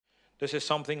This is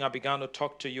something I began to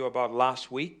talk to you about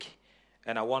last week,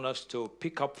 and I want us to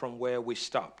pick up from where we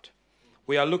stopped.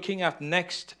 We are looking at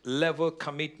next level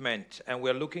commitment, and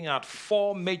we're looking at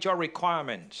 4 major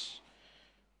requirements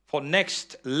for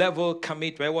next level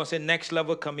commitment. Everyone say next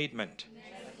level commitment.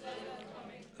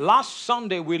 Last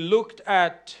Sunday, we looked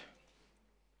at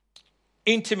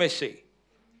intimacy,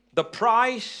 the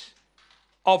price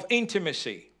of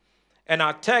intimacy. And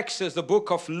our text is the book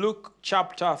of Luke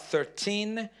chapter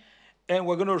 13. And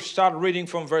we're going to start reading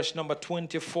from verse number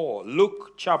 24.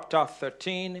 Luke chapter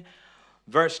 13,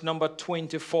 verse number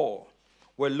 24.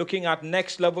 We're looking at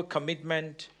next level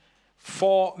commitment,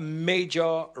 4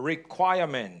 major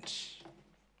requirements.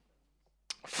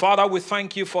 Father, we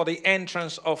thank you for the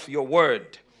entrance of your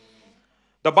word.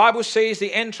 The Bible says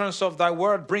the entrance of thy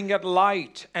word bringeth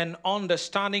light and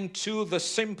understanding to the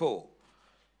simple.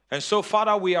 And so,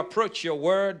 Father, we approach your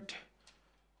word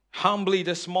humbly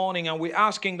this morning, and we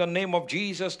ask in the name of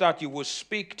Jesus that you will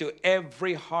speak to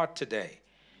every heart today.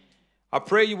 I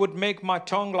pray you would make my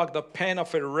tongue like the pen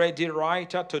of a ready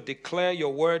writer to declare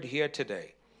your word here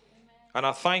today. Amen. And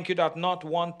I thank you that not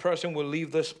one person will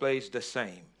leave this place the same.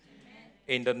 Amen.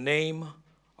 In the name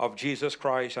of Jesus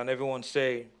Christ. And everyone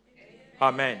say,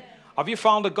 Amen. Amen. Have you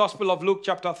found the Gospel of Luke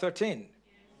chapter 13?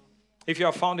 If you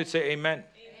have found it, say amen.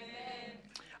 Amen.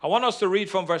 I want us to read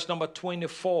from verse number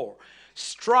 24.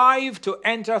 Strive to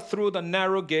enter through the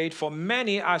narrow gate, for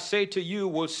many, I say to you,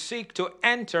 will seek to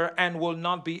enter and will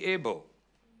not be able.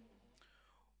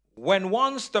 When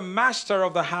once the master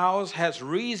of the house has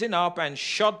risen up and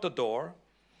shut the door,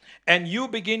 and you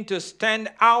begin to stand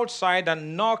outside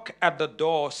and knock at the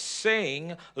door,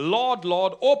 saying, Lord,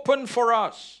 Lord, open for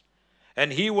us.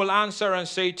 And he will answer and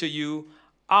say to you,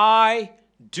 I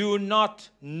do not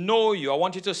know you. I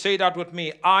want you to say that with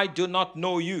me. I do not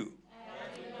know you.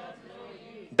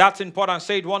 That's important.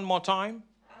 Say it one more time.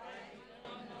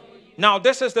 Now,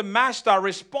 this is the master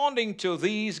responding to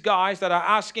these guys that are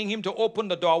asking him to open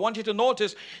the door. I want you to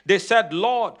notice they said,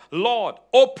 Lord, Lord,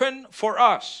 open for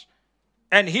us.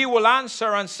 And he will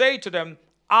answer and say to them,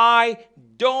 I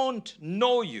don't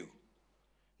know you.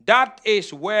 That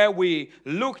is where we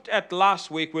looked at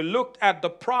last week. We looked at the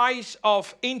price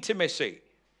of intimacy.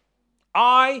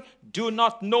 I do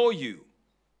not know you.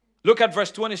 Look at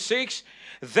verse 26.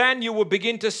 Then you will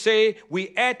begin to say, we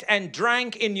ate and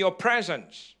drank in your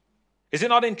presence. Is it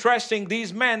not interesting?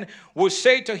 These men will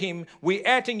say to him, we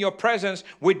ate in your presence,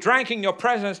 we drank in your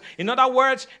presence. In other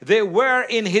words, they were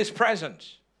in his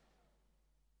presence.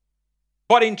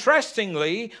 But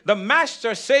interestingly, the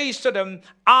master says to them,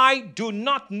 I do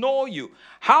not know you.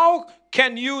 How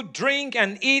can you drink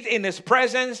and eat in his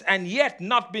presence and yet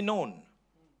not be known?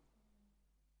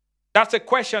 That's a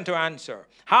question to answer.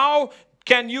 How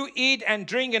can you eat and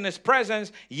drink in his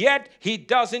presence, yet he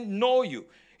doesn't know you?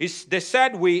 They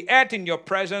said, we ate in your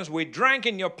presence, we drank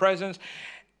in your presence,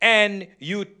 and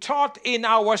you taught in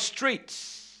our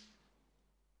streets.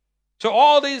 So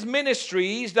all these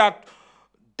ministries that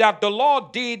the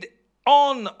Lord did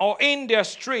on or in their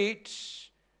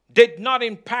streets did not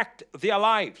impact their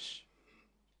lives.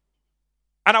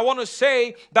 And I want to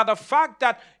say that the fact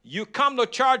that you come to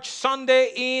church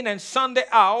Sunday in and Sunday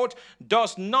out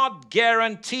does not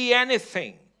guarantee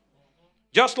anything.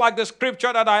 Just like the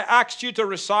scripture that I asked you to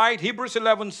recite, Hebrews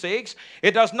 11:6,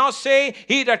 it does not say,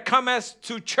 he that cometh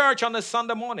to church on a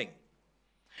Sunday morning.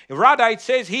 Rather, it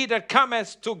says, he that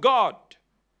cometh to God.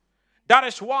 That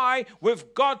is why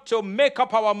we've got to make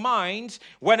up our minds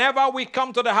whenever we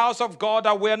come to the house of God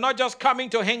that we're not just coming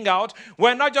to hang out.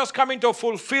 We're not just coming to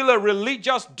fulfill a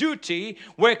religious duty.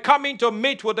 We're coming to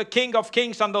meet with the King of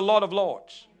Kings and the Lord of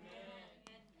Lords.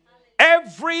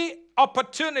 Every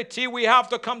opportunity we have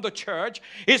to come to church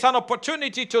is an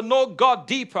opportunity to know God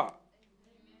deeper.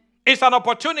 It's an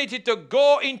opportunity to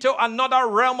go into another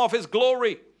realm of his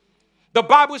glory. The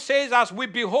Bible says, as we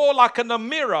behold like in a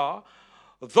mirror,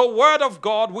 the word of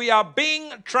God, we are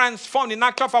being transformed. In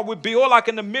actual fact, we behold like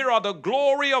in the mirror the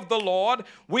glory of the Lord.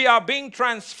 We are being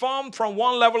transformed from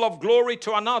one level of glory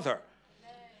to another.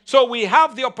 Amen. So we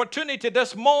have the opportunity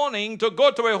this morning to go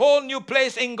to a whole new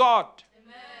place in God.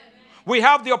 Amen. We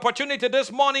have the opportunity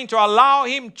this morning to allow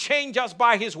him change us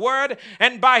by his word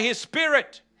and by his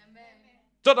spirit. Amen.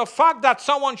 So the fact that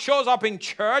someone shows up in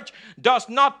church does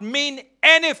not mean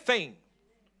anything.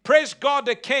 Praise God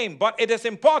they came, but it is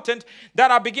important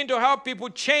that I begin to help people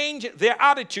change their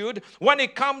attitude when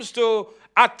it comes to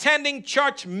attending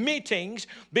church meetings,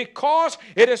 because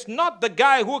it is not the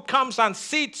guy who comes and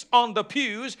sits on the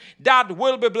pews that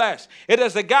will be blessed. It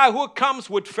is the guy who comes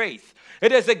with faith.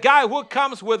 It is a guy who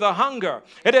comes with a hunger.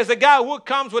 It is a guy who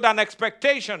comes with an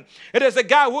expectation. It is a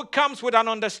guy who comes with an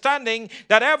understanding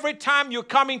that every time you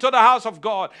come into the house of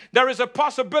God, there is a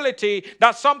possibility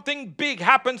that something big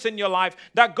happens in your life,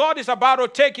 that God is about to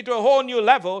take you to a whole new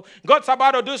level. God's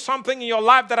about to do something in your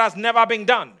life that has never been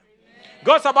done.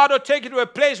 God's about to take you to a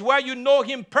place where you know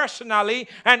Him personally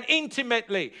and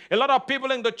intimately. A lot of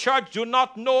people in the church do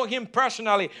not know Him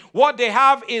personally. What they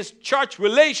have is church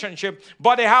relationship,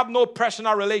 but they have no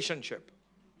personal relationship.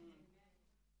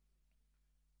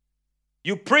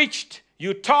 You preached,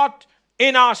 you taught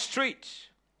in our streets.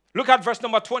 Look at verse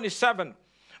number 27.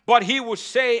 But he would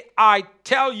say, I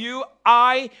tell you,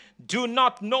 I do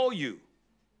not know you.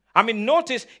 I mean,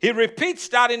 notice he repeats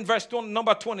that in verse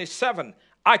number 27.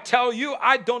 I tell you,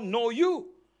 I don't know you.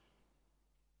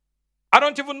 I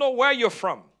don't even know where you're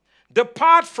from.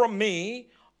 Depart from me,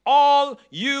 all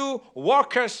you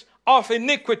workers of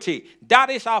iniquity. That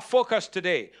is our focus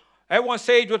today. Everyone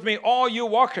say it with me. All you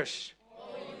workers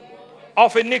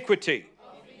of iniquity.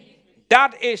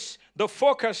 That is the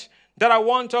focus that I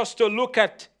want us to look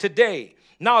at today.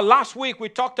 Now, last week we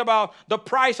talked about the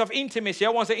price of intimacy.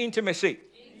 Everyone say intimacy.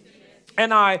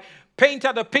 And I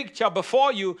painted a picture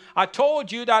before you. I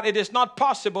told you that it is not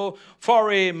possible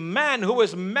for a man who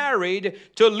is married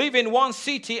to live in one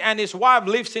city and his wife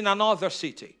lives in another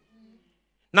city.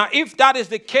 Now, if that is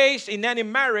the case in any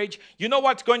marriage, you know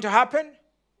what's going to happen?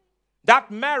 That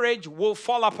marriage will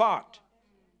fall apart.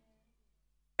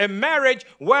 A marriage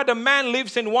where the man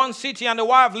lives in one city and the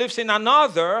wife lives in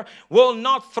another will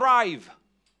not thrive.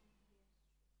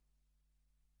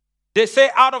 They say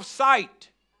out of sight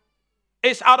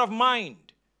is out of mind.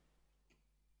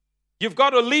 You've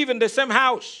got to live in the same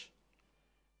house.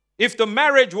 If the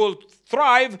marriage will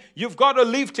thrive, you've got to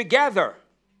live together.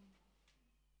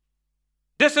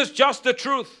 This is just the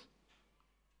truth.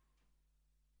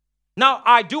 Now,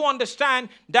 I do understand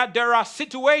that there are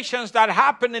situations that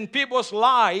happen in people's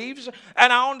lives,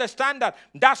 and I understand that.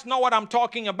 That's not what I'm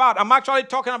talking about. I'm actually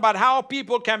talking about how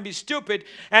people can be stupid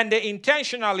and they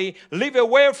intentionally live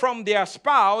away from their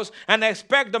spouse and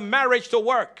expect the marriage to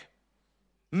work.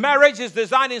 Marriage is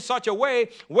designed in such a way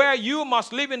where you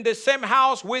must live in the same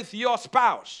house with your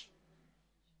spouse.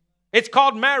 It's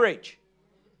called marriage.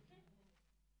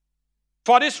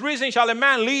 For this reason shall a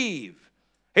man leave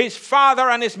his father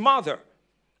and his mother,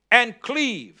 and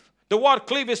cleave. The word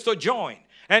cleave is to join.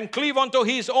 And cleave unto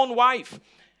his own wife.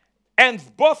 And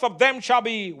both of them shall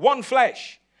be one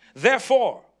flesh.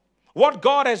 Therefore, what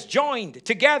God has joined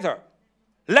together,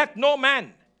 let no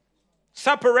man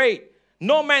separate.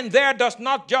 No man there does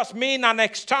not just mean an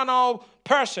external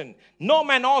person. No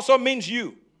man also means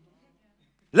you.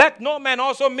 Let no man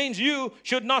also means you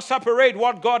should not separate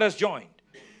what God has joined.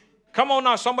 Come on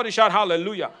now, somebody shout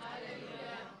hallelujah.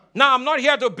 Now, I'm not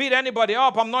here to beat anybody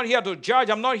up. I'm not here to judge.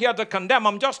 I'm not here to condemn.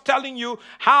 I'm just telling you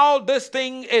how this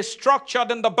thing is structured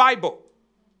in the Bible.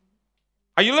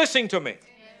 Are you listening to me? Yes.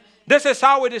 This is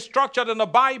how it is structured in the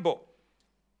Bible.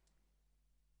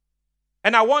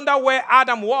 And I wonder where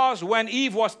Adam was when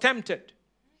Eve was tempted.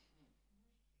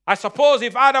 I suppose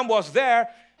if Adam was there,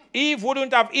 Eve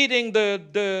wouldn't have eaten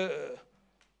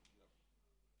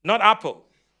not apple.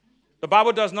 The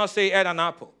Bible does not say eat an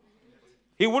apple.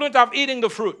 He wouldn't have eaten the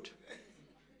fruit.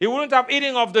 He wouldn't have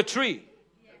eaten of the tree.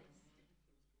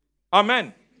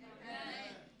 Amen.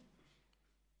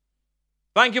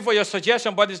 Thank you for your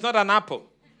suggestion, but it's not an apple.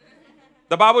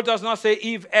 The Bible does not say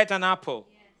Eve ate an apple.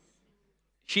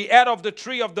 She ate of the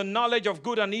tree of the knowledge of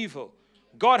good and evil.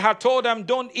 God had told them,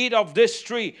 don't eat of this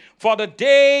tree. For the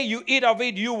day you eat of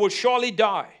it, you will surely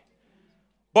die.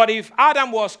 But if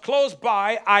Adam was close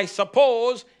by, I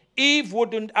suppose Eve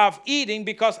wouldn't have eaten,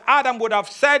 because Adam would have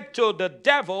said to the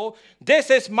devil, this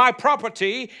is my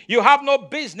property. You have no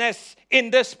business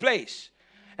in this place.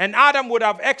 And Adam would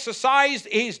have exercised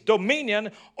his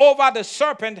dominion over the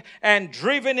serpent and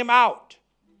driven him out.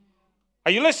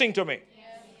 Are you listening to me? Yes.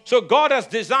 So God has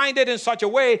designed it in such a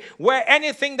way where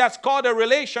anything that's called a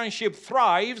relationship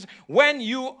thrives when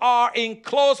you are in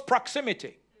close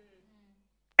proximity.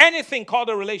 Anything called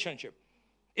a relationship.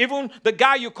 Even the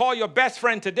guy you call your best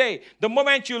friend today, the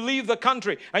moment you leave the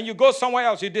country and you go somewhere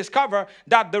else, you discover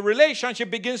that the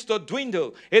relationship begins to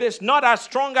dwindle. It is not as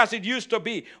strong as it used to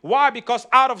be. Why? Because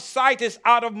out of sight is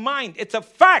out of mind. It's a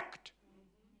fact.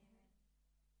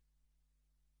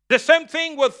 The same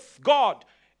thing with God.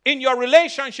 In your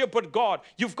relationship with God,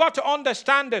 you've got to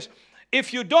understand this.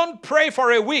 If you don't pray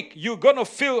for a week, you're going to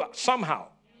feel somehow.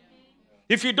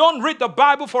 If you don't read the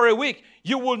Bible for a week,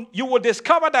 you will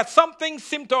discover that something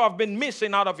seems to have been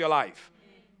missing out of your life.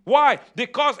 Why?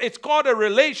 Because it's called a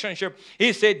relationship.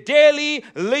 It's a daily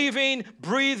living,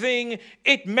 breathing,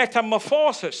 it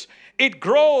metamorphoses. It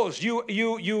grows. You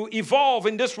evolve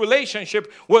in this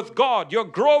relationship with God. You're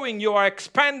growing. You are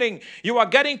expanding. You are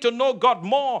getting to know God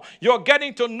more. You're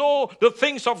getting to know the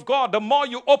things of God. The more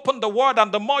you open the Word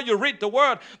and the more you read the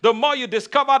Word, the more you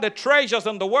discover the treasures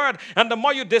in the Word and the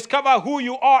more you discover who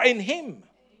you are in Him. Amen.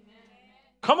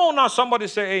 Come on now, somebody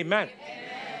say amen. Amen.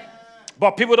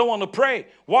 But people don't want to pray.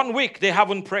 1 week they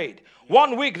haven't prayed.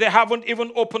 1 week they haven't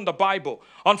even opened the Bible.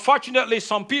 Unfortunately,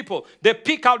 some people, they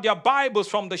pick out their Bibles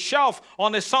from the shelf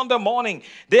on a Sunday morning.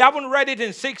 They haven't read it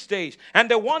in 6 days. And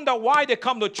they wonder why they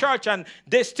come to church and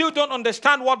they still don't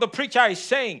understand what the preacher is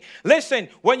saying. Listen,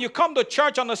 when you come to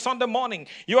church on a Sunday morning,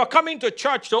 you are coming to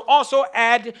church to also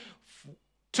add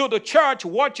to the church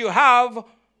what you have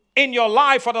in your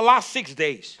life for the last 6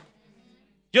 days.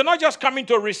 You're not just coming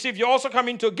to receive, you're also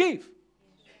coming to give.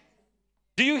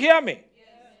 Do you hear me?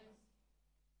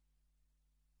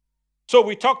 So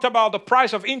we talked about the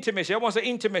price of intimacy. Everyone say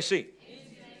intimacy.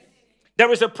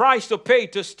 There is a price to pay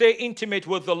to stay intimate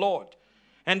with the Lord.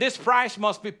 And this price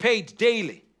must be paid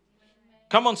daily.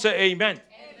 Come on, say amen.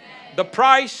 Amen. The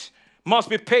price must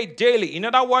be paid daily. In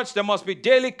other words, there must be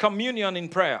daily communion in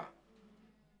prayer.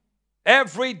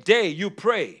 Every day you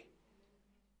pray.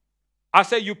 I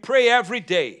say you pray every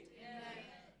day.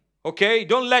 Okay?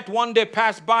 Don't let one day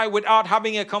pass by without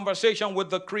having a conversation with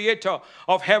the Creator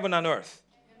of heaven and earth.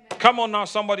 Come on now,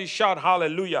 somebody shout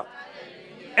hallelujah.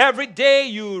 Hallelujah. Every day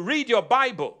you read your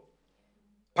Bible.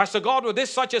 Pastor Godwill, this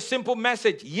is such a simple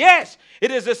message. Yes, it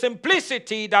is the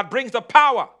simplicity that brings the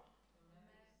power.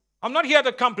 I'm not here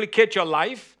to complicate your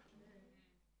life.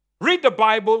 Read the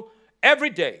Bible every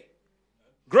day.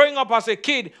 Growing up as a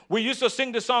kid, we used to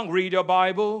sing the song, read your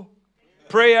Bible,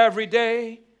 pray every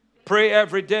day, pray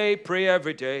every day, pray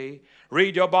every day.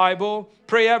 Read your Bible,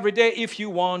 pray every day if you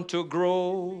want to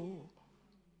grow.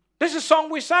 This is a song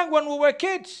we sang when we were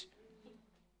kids.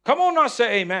 Come on now,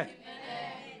 say amen.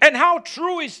 Amen. And how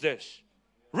true is this?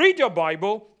 Read your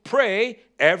Bible, pray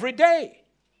every day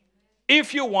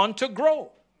if you want to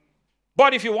grow.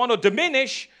 But if you want to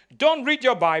diminish, don't read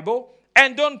your Bible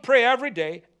and don't pray every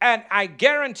day. And I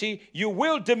guarantee you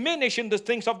will diminish in the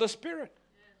things of the Spirit.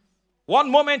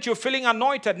 One moment you're feeling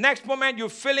anointed. Next moment you're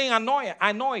feeling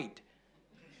annoyed.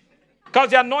 Because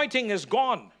the anointing is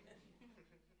gone.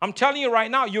 I'm telling you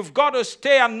right now, you've got to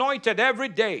stay anointed every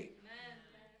day. Amen.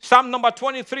 Psalm number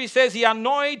 23 says, He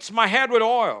anoints my head with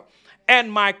oil,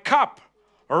 and my cup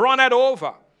runneth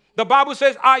over. The Bible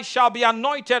says, I shall be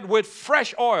anointed with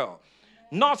fresh oil,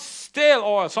 not stale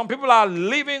oil. Some people are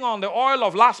living on the oil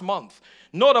of last month.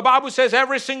 No, the Bible says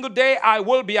every single day I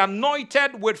will be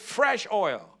anointed with fresh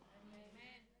oil.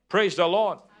 Amen. Praise the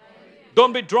Lord. Amen.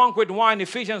 Don't be drunk with wine,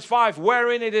 Ephesians 5,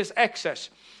 wherein it is excess.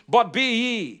 But be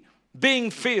ye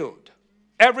being filled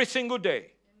every single day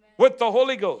with the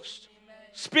Holy Ghost,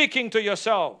 speaking to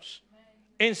yourselves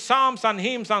in psalms and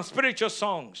hymns and spiritual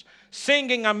songs,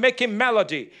 singing and making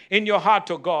melody in your heart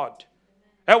to God.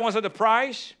 Everyone said the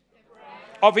price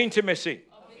of intimacy.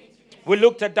 We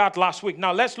looked at that last week.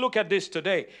 Now let's look at this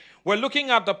today. We're looking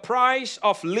at the price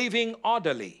of living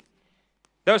orderly.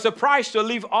 There's a price to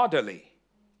live orderly.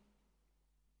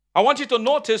 I want you to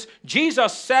notice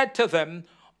Jesus said to them,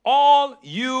 all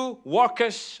you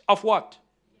workers of what?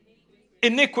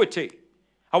 Iniquity.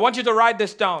 I want you to write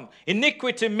this down.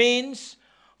 Iniquity means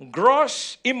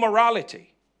gross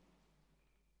immorality.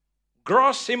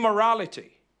 Gross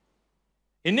immorality.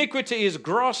 Iniquity is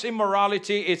gross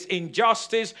immorality. It's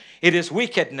injustice. It is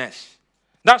wickedness.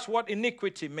 That's what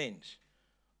iniquity means.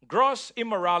 Gross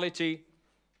immorality,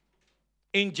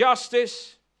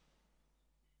 injustice,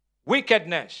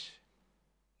 wickedness.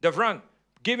 Devran,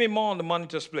 give me more on the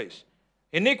monitors, please.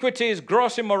 Iniquity is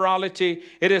gross immorality.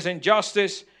 It is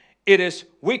injustice. It is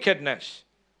wickedness.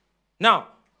 Now,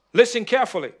 listen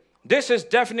carefully. This is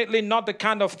definitely not the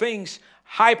kind of things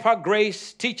hyper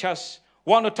grace teachers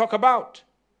want to talk about.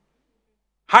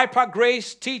 Hyper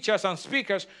grace teachers and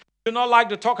speakers do not like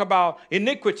to talk about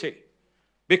iniquity.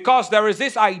 Because there is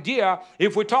this idea,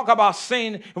 if we talk about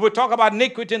sin, if we talk about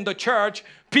iniquity in the church,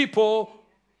 people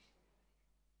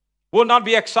will not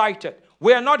be excited.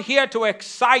 We are not here to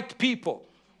excite people.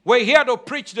 We're here to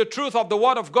preach the truth of the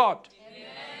Word of God. Amen.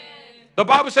 The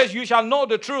Bible says you shall know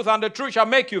the truth and the truth shall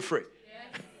make you free.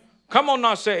 Yes. Come on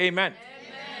now, say amen. Amen.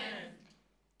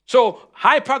 So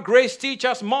hyper grace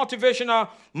teachers, motivational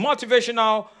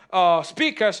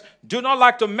speakers do not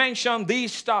like to mention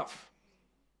these stuff.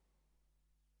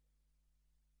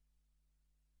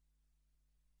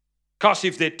 Because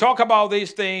if they talk about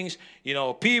these things,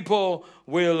 people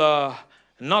will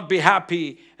not be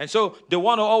happy. And so they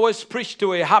want to always preach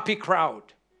to a happy crowd.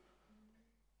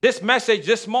 This message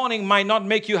this morning might not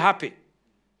make you happy,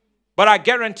 but I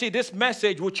guarantee this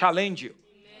message will challenge you.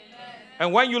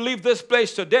 And when you leave this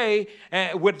place today,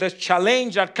 with the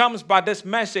challenge that comes by this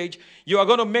message, you are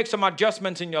going to make some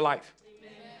adjustments in your life.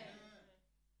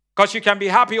 Because you can be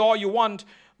happy all you want,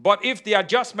 but if the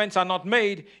adjustments are not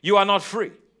made, you are not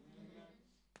free.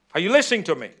 Are you listening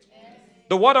to me?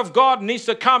 The word of God needs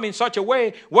to come in such a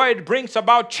way where it brings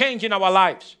about change in our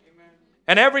lives.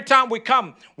 And every time we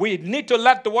come, we need to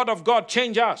let the word of God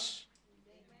change us.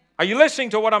 Are you listening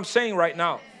to what I'm saying right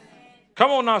now?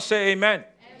 Come on now, say amen.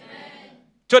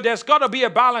 So there's got to be a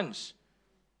balance.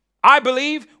 I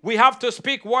believe we have to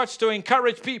speak words to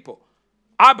encourage people.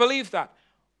 I believe that.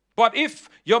 But if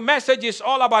your message is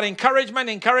all about encouragement,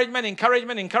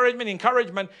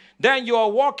 then you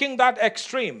are walking that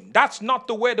extreme. That's not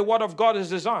the way the word of God is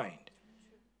designed.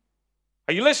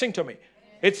 Are you listening to me?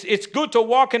 It's good to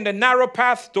walk in the narrow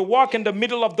path, to walk in the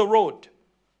middle of the road.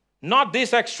 Not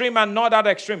this extreme and not that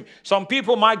extreme. Some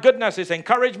people, my goodness, is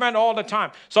encouragement all the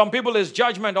time. Some people is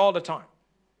judgment all the time.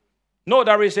 No,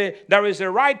 there is a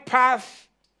right path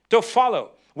to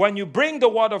follow. When you bring the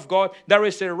word of God, there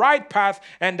is a right path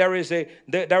and there is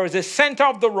a center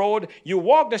of the road. You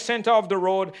walk the center of the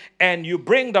road and you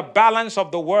bring the balance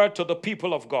of the word to the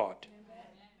people of God.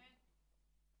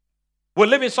 We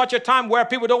live in such a time where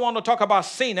people don't want to talk about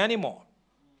sin anymore.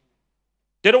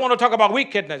 They don't want to talk about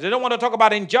wickedness. They don't want to talk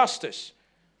about injustice.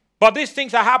 But these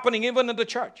things are happening even in the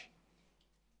church.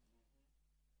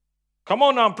 Come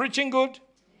on now, I'm preaching good.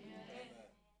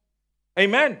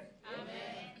 Amen.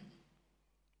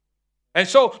 And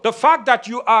so the fact that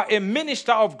you are a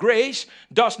minister of grace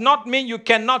does not mean you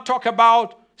cannot talk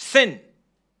about sin.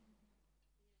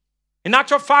 In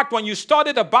actual fact, when you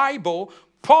study the Bible,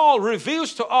 Paul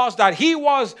reveals to us that he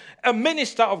was a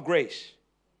minister of grace.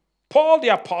 Paul the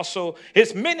apostle,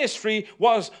 his ministry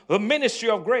was the ministry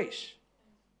of grace.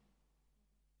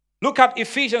 Look at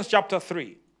Ephesians chapter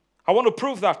 3. I want to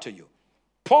prove that to you.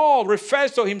 Paul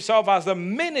refers to himself as the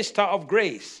minister of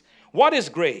grace. What is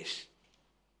grace?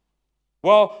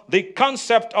 Well, the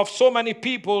concept of so many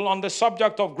people on the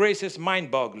subject of grace is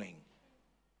mind-boggling.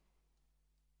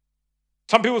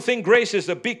 Some people think grace is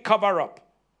a big cover-up.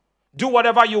 Do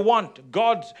whatever you want.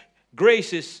 God's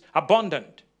grace is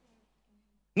abundant.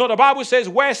 No, the Bible says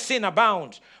where sin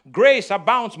abounds, grace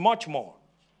abounds much more.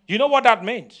 You know what that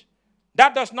means?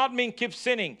 That does not mean keep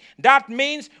sinning. That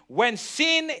means when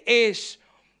sin is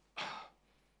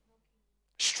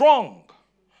strong,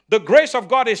 the grace of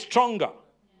God is stronger.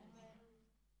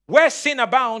 Where sin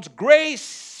abounds, grace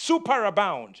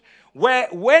superabounds.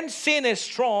 When sin is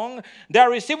strong,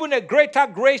 there is even a greater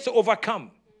grace to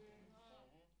overcome.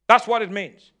 That's what it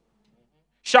means.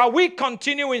 Shall we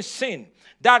continue in sin,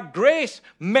 that grace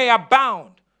may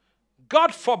abound?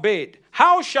 God forbid.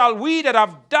 How shall we that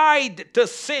have died to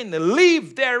sin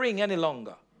live therein any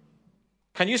longer?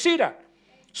 Can you see that?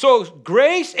 So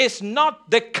grace is not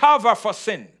the cover for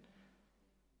sin.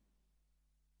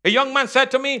 A young man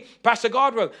said to me, Pastor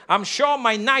Godwill, I'm sure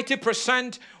my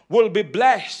 90% will be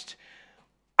blessed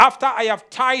after I have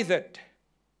tithed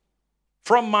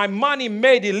from my money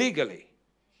made illegally.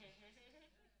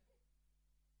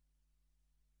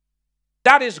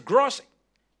 That is gross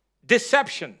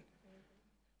deception.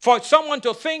 For someone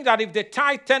to think that if they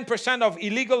tithe 10% of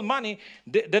illegal money,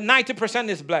 the 90%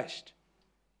 is blessed.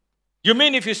 You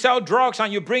mean if you sell drugs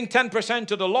and you bring 10%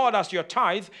 to the Lord as your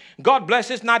tithe, God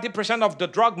blesses 90% of the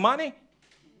drug money?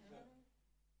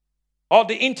 Or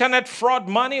the internet fraud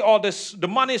money, or the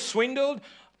money swindled?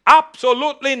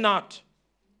 Absolutely not.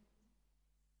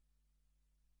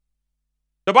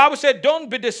 The Bible said, don't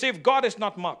be deceived, God is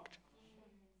not mocked.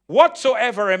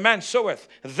 Whatsoever a man soweth,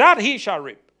 that he shall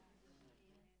reap.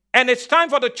 And it's time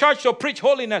for the church to preach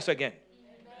holiness again.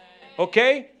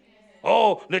 Okay?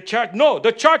 Oh, the church. No,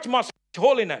 the church must preach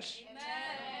holiness.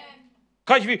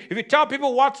 Because if you tell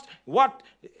people what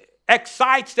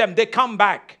excites them, they come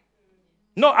back.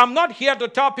 No, I'm not here to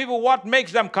tell people what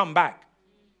makes them come back.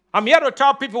 I'm here to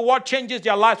tell people what changes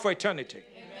their life for eternity.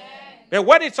 And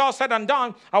when it's all said and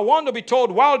done, I want to be told,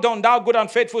 well done, thou good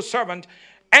and faithful servant.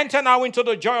 Enter now into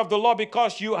the joy of the Lord,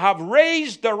 because you have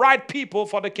raised the right people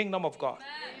for the kingdom of God.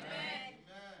 Amen.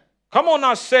 Come on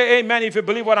now, say amen if you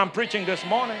believe what I'm preaching this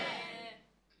morning.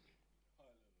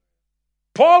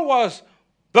 Paul was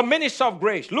the minister of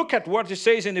grace. Look at what it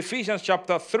says in Ephesians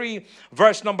chapter 3,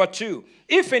 verse number 2.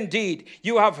 If indeed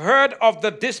you have heard of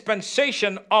the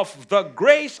dispensation of the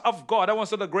grace of God. I want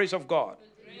to say the grace of God.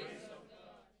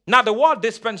 Now the word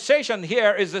dispensation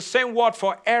here is the same word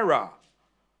for era.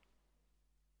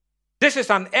 This is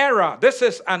an era. This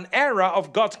is an era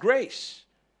of God's grace.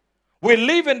 We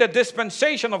live in the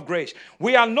dispensation of grace.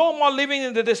 We are no more living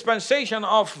in the dispensation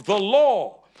of the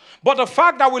law. But the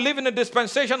fact that we live in the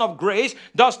dispensation of grace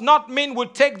does not mean we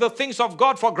take the things of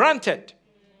God for granted.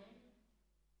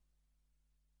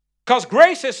 Because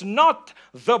grace is not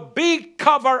the big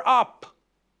cover-up.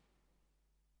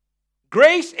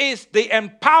 Grace is the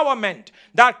empowerment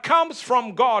that comes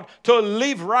from God to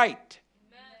live right.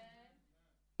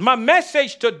 My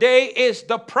message today is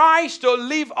the price to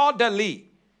live orderly.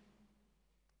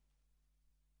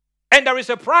 And there is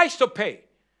a price to pay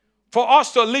for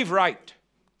us to live right.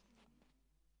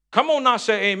 Come on now,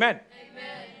 say amen. Amen.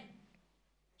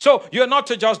 So you're not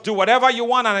to just do whatever you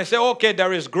want and I say, okay,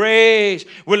 there is grace.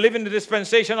 We live in the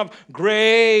dispensation of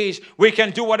grace. We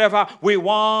can do whatever we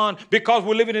want because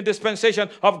we live in the dispensation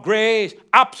of grace.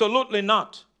 Absolutely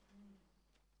not.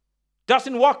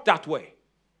 Doesn't work that way.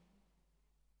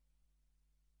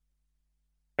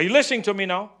 Are you listening to me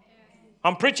now?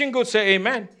 I'm preaching good, say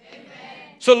amen. Amen.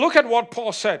 So look at what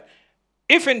Paul said.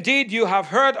 If indeed you have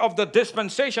heard of the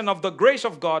dispensation of the grace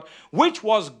of God, which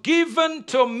was given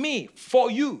to me for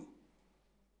you.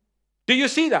 Do you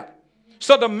see that?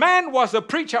 So the man was a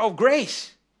preacher of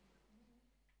grace.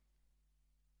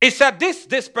 He said this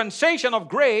dispensation of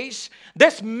grace,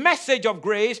 this message of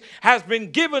grace has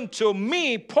been given to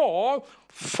me, Paul,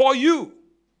 for you.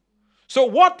 So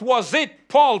what was it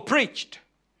Paul preached?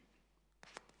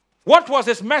 What was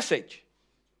his message?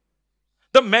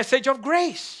 The message of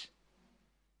grace.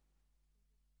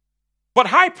 But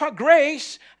hyper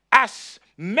grace, as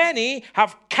many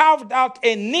have carved out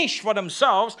a niche for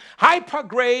themselves, hyper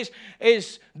grace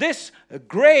is this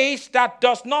grace that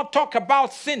does not talk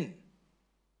about sin.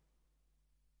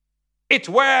 It's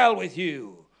well with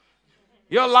you.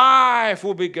 Your life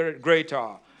will be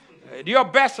greater. Your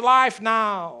best life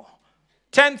now.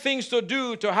 10 things to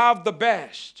do to have the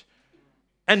best.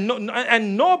 And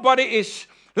nobody is...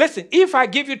 Listen, if I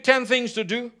give you 10 things to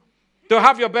do to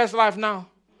have your best life now,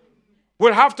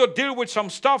 we'll have to deal with some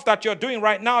stuff that you're doing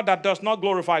right now that does not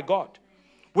glorify God.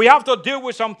 We have to deal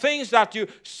with some things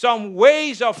some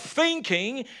ways of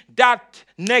thinking that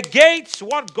negates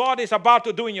what God is about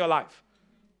to do in your life.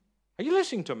 Are you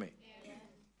listening to me? Yeah.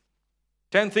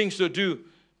 10 things to do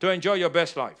to enjoy your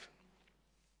best life.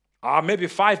 Maybe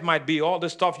 5 might be all the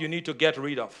stuff you need to get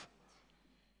rid of.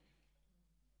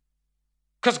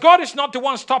 Because God is not the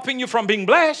one stopping you from being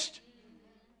blessed.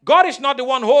 God is not the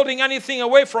one holding anything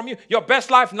away from you. Your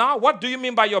best life now? What do you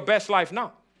mean by your best life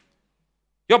now?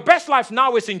 Your best life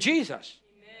now is in Jesus.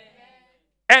 Amen.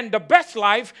 And the best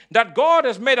life that God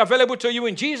has made available to you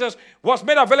in Jesus was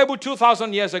made available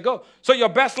 2,000 years ago. So your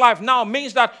best life now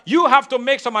means that you have to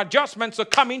make some adjustments to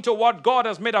come into what God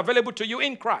has made available to you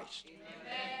in Christ.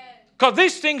 Because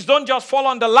these things don't just fall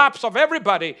on the laps of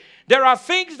everybody. There are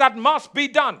things that must be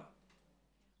done.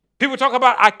 People talk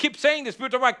about, I keep saying this, people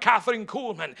talk about Catherine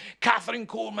Kuhlman. Catherine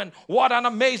Kuhlman, what an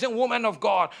amazing woman of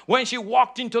God. When she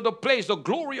walked into the place, the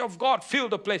glory of God filled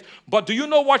the place. But do you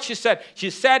know what she said? She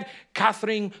said,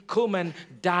 Catherine Kuhlman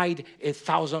died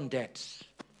 1,000 deaths.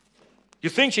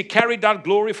 You think she carried that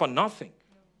glory for nothing?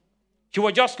 She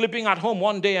was just sleeping at home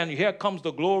one day and here comes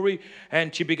the glory,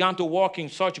 and she began to walk in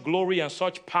such glory and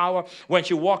such power. When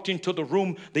she walked into the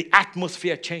room, the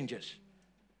atmosphere changes.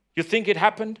 You think it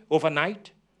happened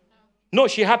overnight? No,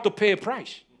 she had to pay a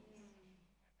price.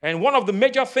 And one of the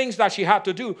major things that she had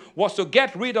to do was to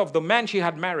get rid of the man she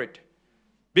had married.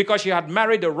 Because she had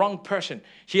married the wrong person.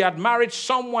 She had married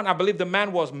someone, I believe the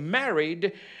man was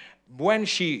married when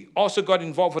she also got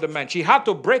involved with the man. She had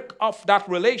to break off that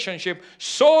relationship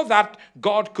so that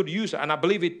God could use her. And I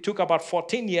believe it took about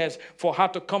 14 years for her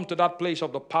to come to that place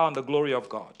of the power and the glory of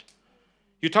God.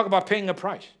 You talk about paying a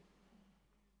price.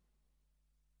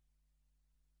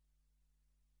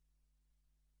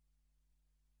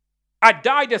 I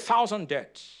died 1,000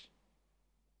 deaths.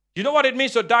 You know what it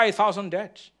means to die 1,000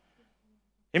 deaths?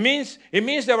 It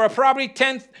means there were probably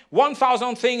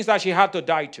 1,000 things that she had to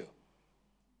die to.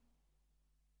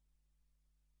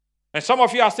 And some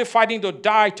of you are still fighting to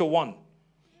die to one.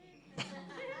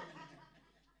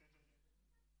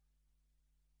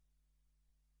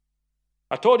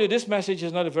 I told you this message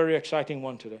is not a very exciting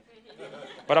one today.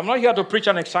 But I'm not here to preach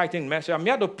an exciting message. I'm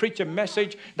here to preach a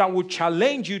message that will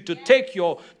challenge you to take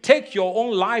your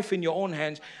own life in your own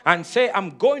hands and say,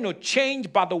 I'm going to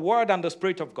change by the word and the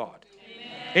Spirit of God.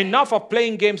 Amen. Enough of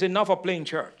playing games, enough of playing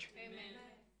church. Amen.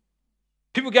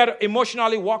 People get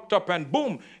emotionally worked up and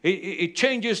boom, it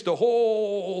changes the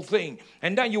whole thing.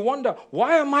 And then you wonder,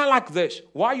 why am I like this?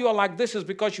 Why you are like this is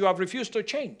because you have refused to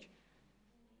change.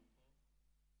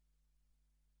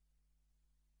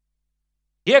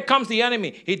 Here comes the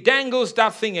enemy. He dangles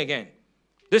that thing again.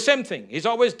 The same thing. He's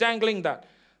always dangling that.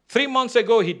 3 months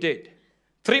ago, he did.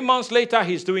 3 months later,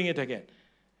 he's doing it again.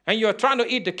 And you're trying to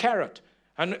eat the carrot.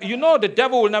 And you know the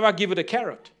devil will never give you the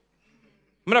carrot.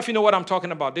 I mean, if you know what I'm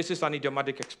talking about, this is an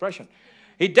idiomatic expression.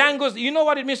 He dangles. You know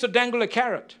what it means to dangle a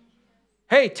carrot?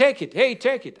 Hey, take it. Hey,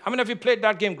 take it. How many of you played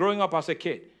that game growing up as a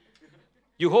kid?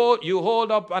 You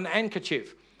hold up an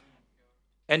handkerchief.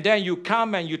 And then you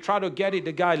come and you try to get it.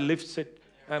 The guy lifts it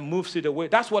and moves it away.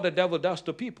 That's what the devil does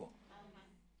to people.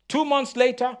 2 months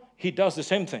later, he does the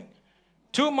same thing.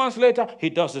 2 months later, he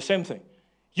does the same thing.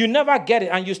 You never get it,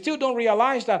 and you still don't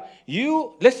realize that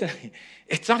listen,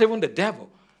 it's not even the devil.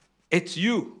 It's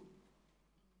you.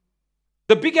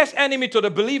 The biggest enemy to the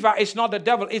believer is not the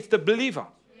devil, it's the believer.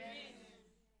 Yes.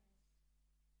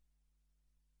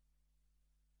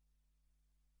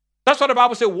 That's what the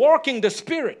Bible says, walk in the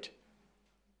Spirit,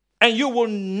 and you will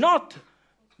not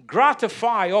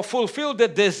gratify or fulfill the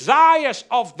desires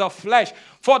of the flesh.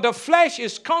 For the flesh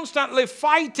is constantly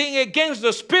fighting against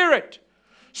the Spirit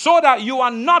so that you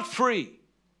are not free.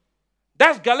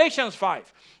 That's Galatians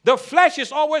 5. The flesh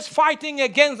is always fighting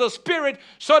against the Spirit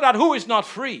so that who is not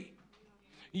free?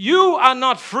 You are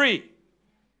not free.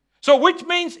 So which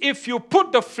means if you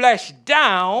put the flesh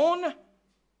down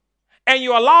and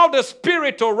you allow the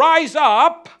Spirit to rise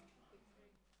up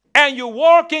and you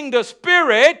walk in the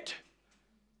Spirit,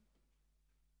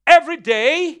 every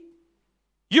day,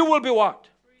 you will be what?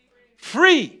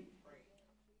 Free.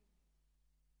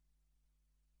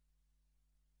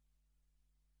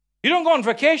 You don't go on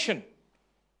vacation.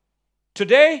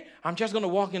 Today, I'm just going to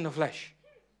walk in the flesh.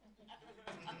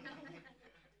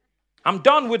 I'm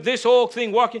done with this whole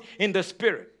thing walking in the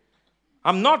Spirit.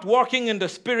 I'm not walking in the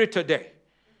Spirit today.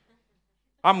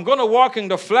 I'm going to walk in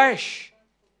the flesh.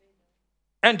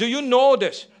 And do you know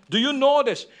this? Do you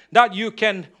notice that you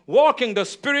can walk in the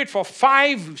Spirit for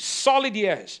 5 solid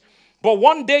years, but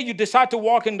one day you decide to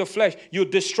walk in the flesh, you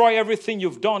destroy everything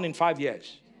you've done in 5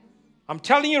 years? I'm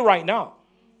telling you right now.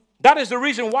 That is the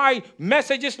reason why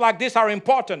messages like this are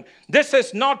important. This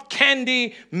is not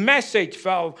candy message,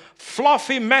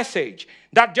 fluffy message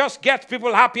that just gets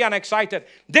people happy and excited.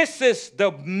 This is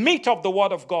the meat of the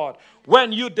Word of God.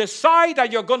 When you decide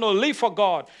that you're going to live for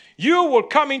God, you will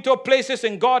come into places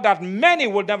in God that many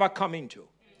will never come into.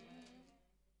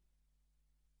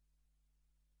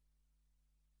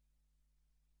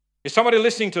 Is somebody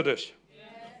listening to this? Yes.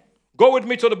 Go with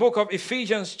me to the book of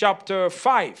Ephesians chapter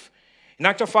 5. In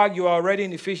actual fact, you are already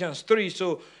in Ephesians 3,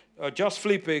 so just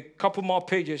flip a couple more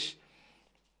pages.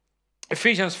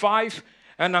 Ephesians 5,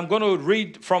 and I'm going to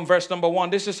read from verse number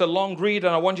 1. This is a long read,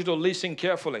 and I want you to listen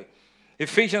carefully.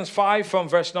 Ephesians 5 from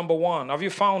verse number 1. Have you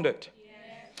found it?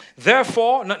 Yes.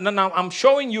 Therefore, now I'm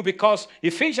showing you because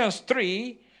Ephesians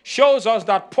 3 shows us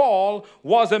that Paul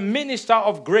was a minister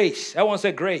of grace. Everyone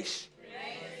say grace.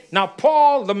 Grace. Now,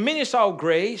 Paul, the minister of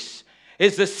grace,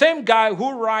 is the same guy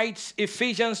who writes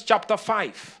Ephesians chapter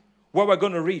 5, where we're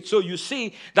going to read. So you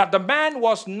see that the man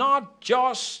was not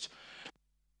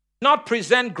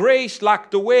present grace like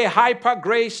the way hyper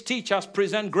grace teachers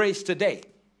present grace today,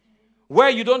 where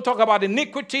you don't talk about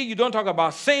iniquity, you don't talk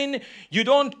about sin, you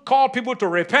don't call people to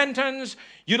repentance,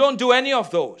 you don't do any of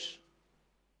those.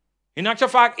 In actual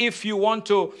fact, if you want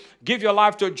to give your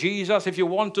life to Jesus, if you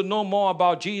want to know more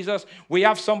about Jesus, we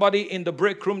have somebody in the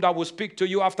break room that will speak to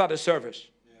you after the service.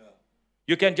 Yeah.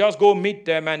 You can just go meet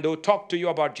them and they'll talk to you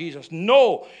about Jesus.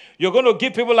 No, you're going to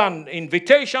give people an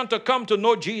invitation to come to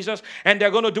know Jesus, and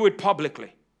they're going to do it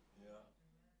publicly. Yeah.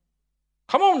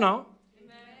 Come on now.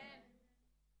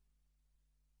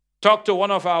 Talk to one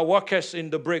of our workers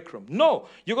in the break room. No,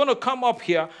 you're going to come up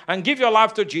here and give your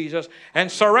life to Jesus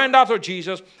and surrender to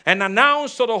Jesus and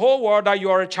announce to the whole world that you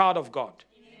are a child of God.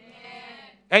 Amen.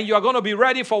 And you are going to be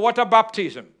ready for water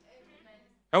baptism. Amen.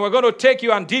 And we're going to take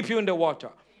you and dip you in the water.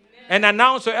 Amen. And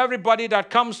announce to everybody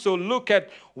that comes to look at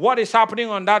what is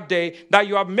happening on that day that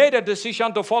you have made a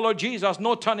decision to follow Jesus,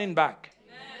 no turning back.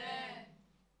 Amen.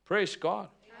 Praise God.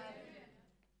 Amen.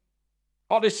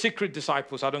 All these secret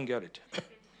disciples, I don't get it.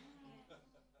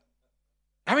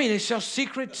 I mean, it's just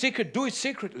secret. Do it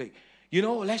secretly. You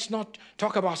know, let's not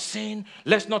talk about sin.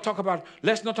 Let's not talk about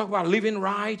living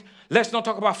right. Let's not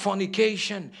talk about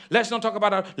fornication. Let's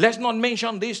not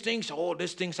mention these things. Oh,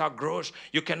 these things are gross.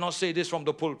 You cannot say this from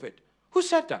the pulpit. Who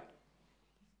said that?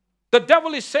 The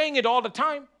devil is saying it all the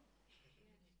time.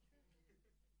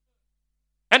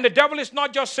 And the devil is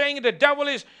not just saying it, the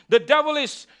devil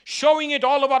is showing it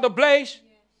all over the place.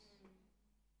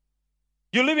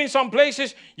 You live in some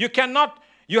places,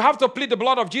 you have to plead the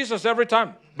blood of Jesus every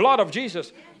time. Blood of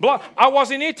Jesus. Blood. I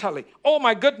was in Italy. Oh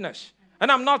my goodness.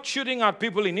 And I'm not shooting at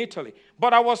people in Italy,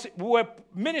 but we were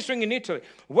ministering in Italy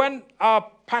when our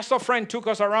pastor friend took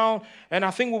us around, and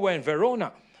I think we were in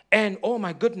Verona. And oh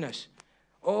my goodness,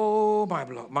 oh my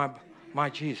blood, my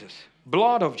Jesus,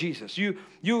 blood of Jesus. You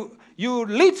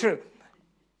literally,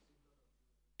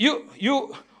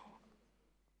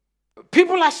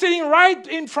 people are sitting right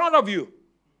in front of you,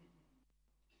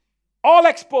 all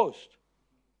exposed.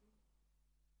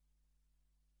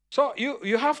 So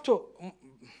you have to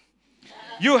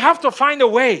find a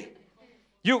way.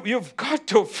 You've got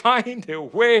to find a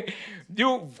way.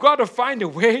 You've got to find a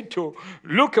way to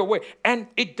look away. And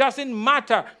it doesn't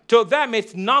matter. To them,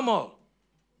 it's normal.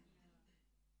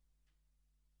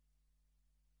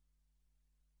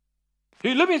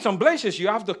 You live in some places, you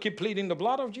have to keep pleading the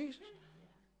blood of Jesus.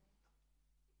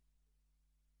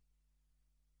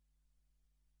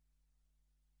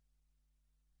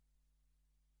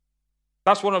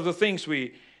 That's one of the things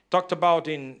we talked about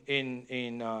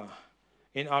in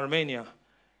Armenia.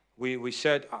 We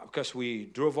said, because we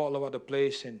drove all over the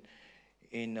place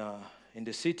in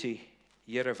the city,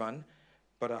 Yerevan,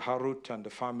 but Harut and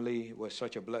the family were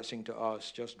such a blessing to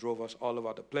us, just drove us all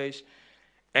over the place.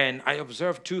 And I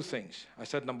observed two things. I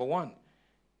said, number one,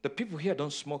 the people here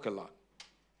don't smoke a lot.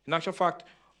 In actual fact,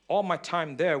 all my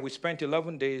time there, we spent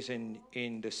 11 days in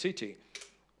the city.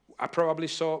 I probably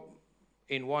saw,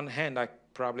 in one hand, I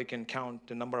probably can count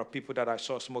the number of people that I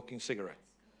saw smoking cigarette.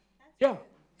 Yeah,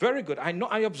 very good. I know.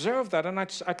 I observed that, and I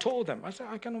told them. I said,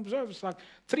 I can observe. It's like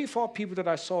 3-4 people that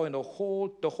I saw in the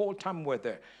whole time we're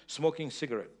there smoking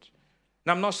cigarettes.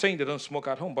 Now, I'm not saying they don't smoke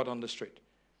at home, but on the street.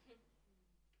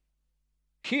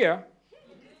 Here,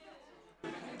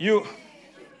 you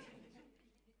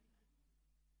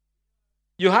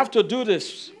have to do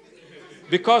this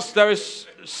because there is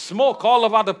smoke all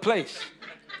over the place.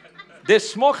 They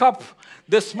smoke up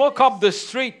the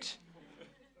street.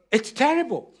 It's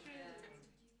terrible.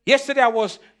 Yesterday I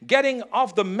was getting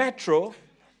off the metro,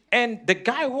 and the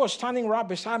guy who was standing right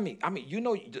beside me, I mean, you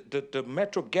know, the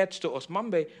metro gets to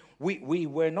Osmambe, we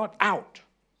were not out.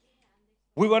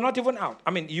 We were not even out.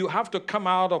 I mean, you have to come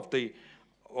out of the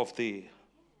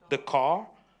car,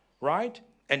 right?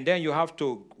 And then you have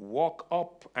to walk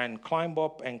up and climb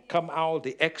up and come out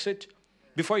the exit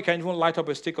before you can even light up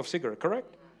a stick of cigarette,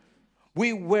 correct?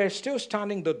 We were still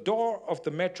standing. The door of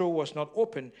the metro was not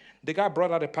open. The guy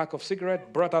brought out a pack of cigarettes,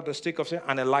 brought out a stick of cigarette,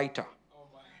 and a lighter.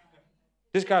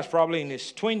 This guy's probably in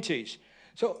his 20s.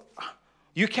 So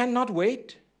you cannot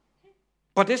wait.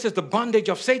 But this is the bondage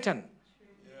of Satan.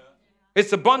 Yeah.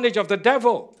 It's the bondage of the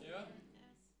devil. Yeah.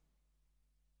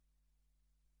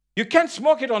 You can't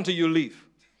smoke it until you leave.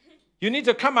 You need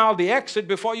to come out the exit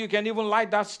before you can even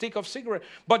light that stick of cigarette.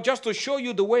 But just to show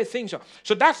you the way things are.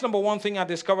 So that's number one thing I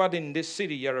discovered in this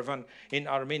city, Yerevan, in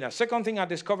Armenia. Second thing I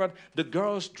discovered, the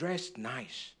girls dressed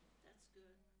nice.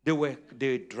 That's good.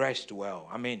 They dressed well.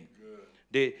 I mean,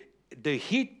 the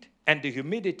heat and the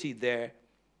humidity there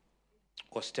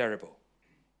was terrible.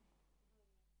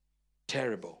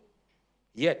 Terrible.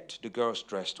 Yet the girls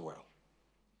dressed well.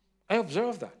 I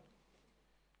observed that.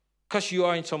 Because you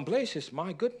are in some places,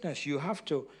 my goodness, you have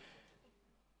to.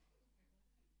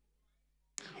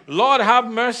 Lord,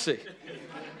 have mercy.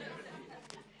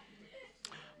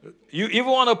 You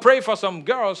even want to pray for some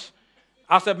girls.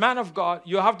 As a man of God,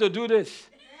 you have to do this.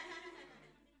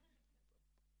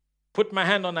 Put my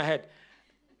hand on the head.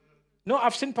 No,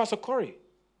 I've seen Pastor Corey.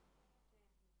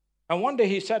 And one day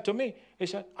he said to me, he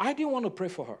said, I didn't want to pray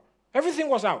for her. Everything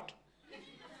was out.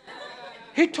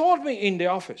 He told me in the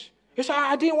office. He said,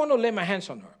 I didn't want to lay my hands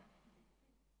on her.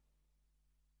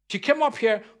 She came up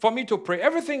here for me to pray.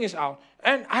 Everything is out.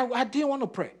 And I didn't want to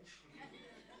pray.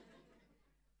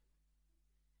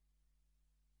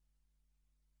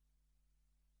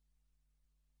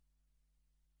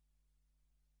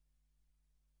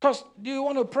 Because do you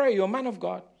want to pray? You're a man of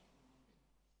God.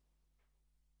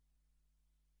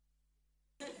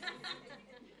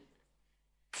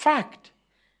 Fact.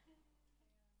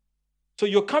 So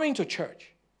you're coming to church.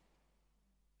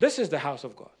 This is the house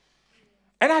of God.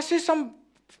 And I see some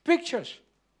pictures.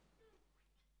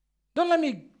 Don't let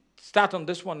me start on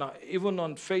this one now, even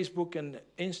on Facebook and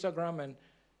Instagram. And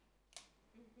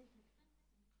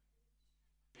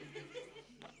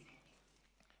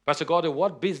Pastor Godwill,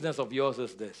 what business of yours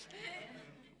is this?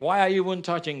 Why are you even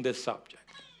touching this subject?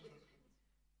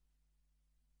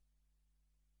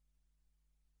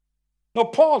 No,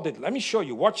 Paul did. Let me show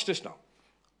you. Watch this now.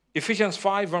 Ephesians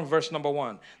 5 and verse number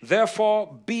 1.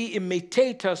 Therefore, be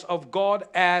imitators of God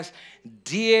as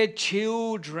dear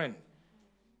children.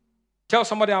 Tell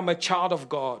somebody, I'm a child of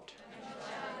God.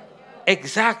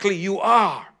 Exactly, you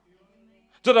are.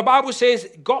 So the Bible says,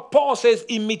 Paul says,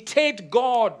 imitate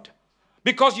God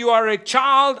because you are a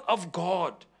child of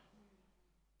God.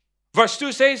 Verse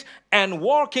 2 says, and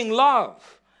walk in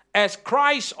love as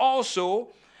Christ also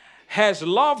has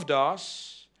loved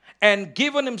us and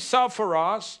given himself for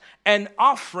us, an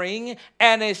offering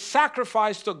and a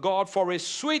sacrifice to God for a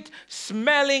sweet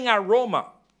smelling aroma.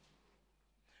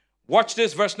 Watch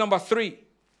this, verse number 3.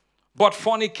 But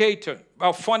fornication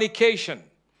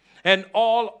and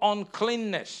all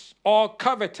uncleanness, all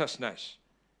covetousness,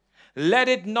 let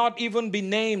it not even be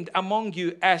named among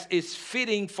you as is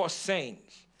fitting for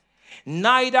saints.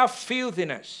 Neither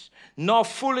filthiness, nor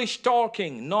foolish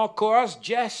talking, nor coarse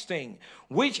jesting,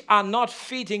 which are not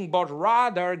fitting, but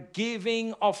rather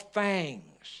giving of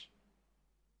thanks.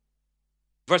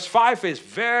 Verse 5 is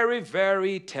very,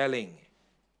 very telling.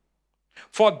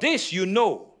 For this you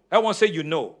know. Everyone say you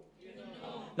know.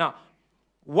 Now,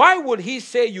 why would he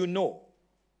say you know?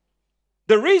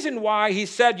 The reason why he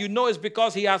said you know is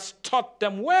because he has taught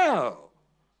them well.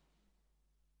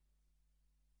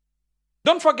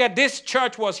 Don't forget, this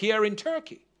church was here in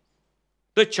Turkey.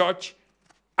 The church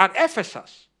at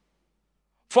Ephesus.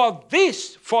 For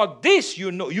this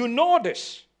you know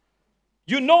this.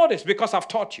 You know this because I've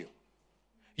taught you.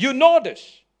 You know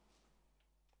this.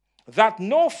 That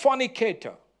no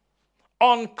fornicator,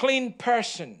 unclean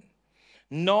person,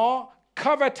 nor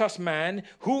covetous man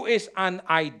who is an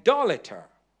idolater.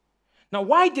 Now,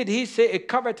 why did he say a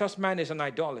covetous man is an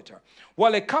idolater?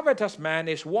 Well, a covetous man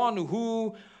is one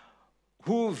who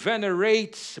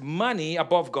venerates money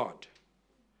above God.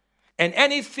 And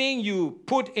anything you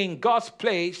put in God's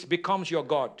place becomes your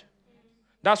God.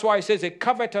 That's why it says a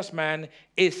covetous man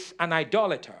is an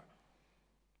idolater.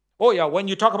 Oh yeah, when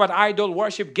you talk about idol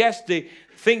worship, guess the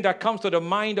thing that comes to the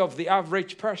mind of the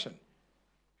average person.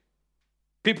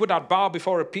 People that bow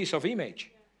before a piece of image.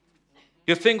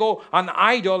 You think, oh, an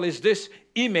idol is this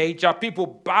image that people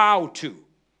bow to.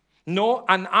 No,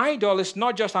 an idol is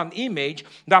not just an image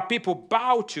that people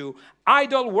bow to.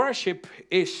 Idol worship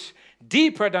is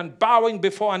deeper than bowing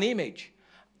before an image.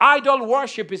 Idol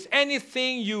worship is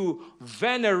anything you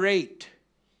venerate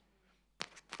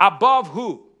above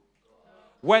who?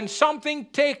 When something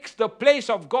takes the place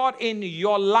of God in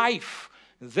your life,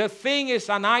 the thing is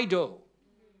an idol.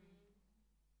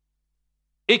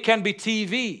 It can be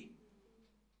TV.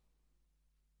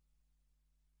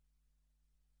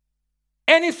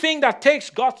 Anything that takes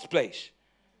God's place.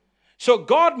 So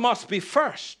God must be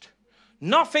first.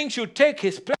 Nothing should take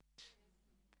his place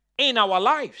in our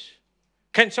lives.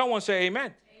 Can someone say amen?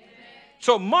 Amen.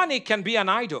 So money can be an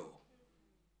idol.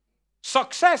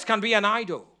 Success can be an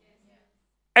idol.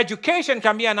 Education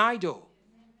can be an idol.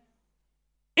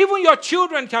 Even your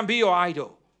children can be your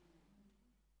idol.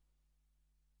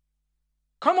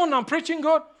 Come on, I'm preaching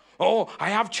God. Oh, I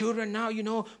have children now,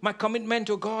 my commitment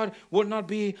to God will not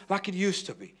be like it used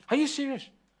to be. Are you serious?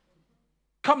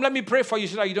 Come, let me pray for you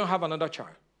so that you don't have another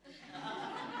child.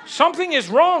 Something is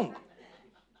wrong.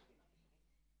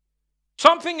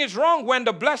 Something is wrong when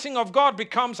the blessing of God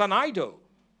becomes an idol.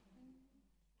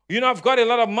 I've got a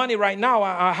lot of money right now.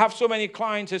 I have so many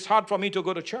clients, it's hard for me to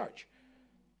go to church.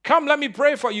 Come, let me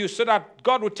pray for you so that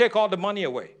God will take all the money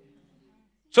away.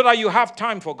 So that you have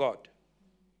time for God.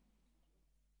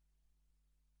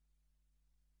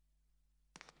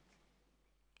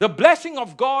 The blessing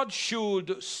of God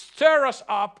should stir us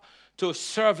up to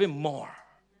serve him more.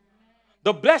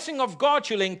 The blessing of God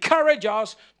should encourage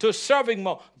us to serve him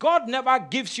more. God never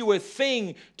gives you a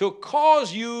thing to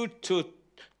cause you to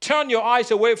turn your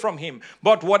eyes away from him.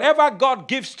 But whatever God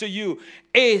gives to you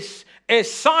is a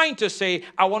sign to say,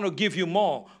 I want to give you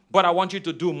more, but I want you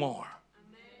to do more.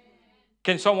 Amen.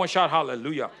 Can someone shout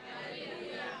hallelujah?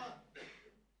 Hallelujah.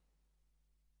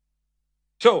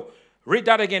 So, read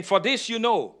that again. For this you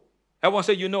know. Everyone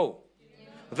say you know.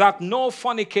 That no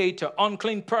fornicator,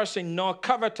 unclean person, nor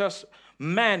covetous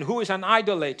man who is an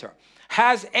idolater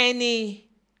has any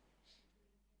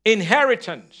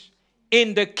inheritance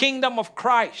in the kingdom of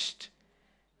Christ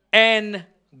and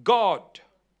God.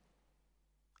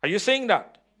 Are you seeing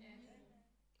that?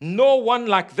 No one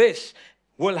like this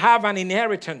will have an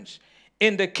inheritance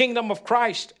in the kingdom of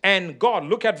Christ and God.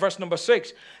 Look at verse number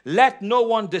 6. Let no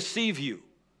one deceive you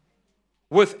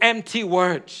with empty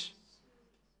words.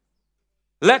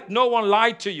 Let no one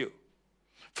lie to you.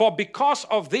 For because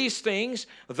of these things,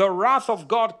 the wrath of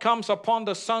God comes upon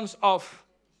the sons of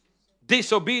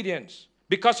disobedience.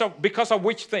 Because of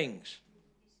which things?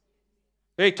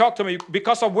 Hey, talk to me.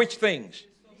 Because of which things?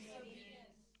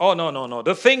 Oh, no.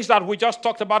 The things that we just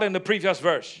talked about in the previous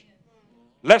verse.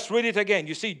 Let's read it again.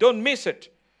 You see, don't miss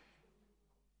it.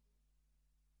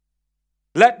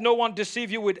 Let no one deceive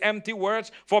you with empty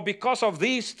words, for because of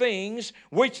these things,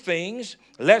 which things?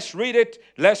 Let's read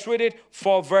it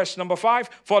for verse number 5.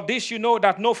 For this you know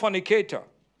that no fornicator,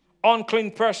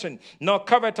 unclean person, nor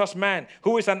covetous man,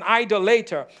 who is an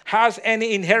idolater, has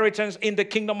any inheritance in the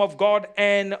kingdom of God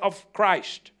and of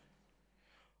Christ.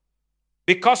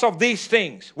 Because of these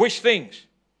things, which things?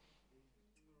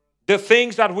 The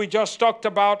things that we just talked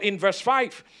about in verse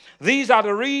 5. These are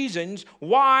the reasons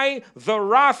why the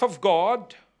wrath of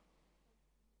God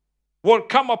will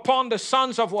come upon the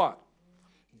sons of what?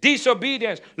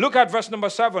 Disobedience. Look at verse number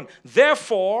 7.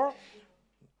 Therefore,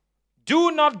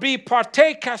 do not be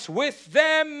partakers with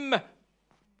them.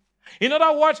 In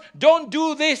other words, don't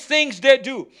do these things they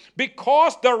do,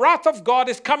 because the wrath of God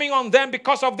is coming on them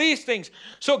because of these things.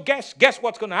 So guess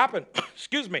what's going to happen?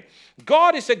 Excuse me.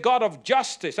 God is a God of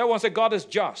justice. Everyone say God is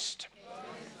just.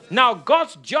 Now,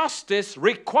 God's justice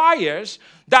requires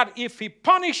that if he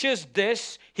punishes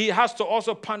this, he has to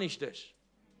also punish this.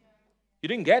 You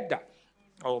didn't get that?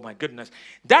 Oh, my goodness.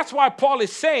 That's why Paul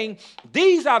is saying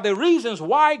these are the reasons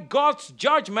why God's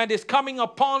judgment is coming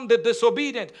upon the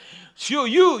disobedient. So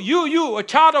you, a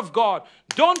child of God,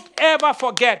 don't ever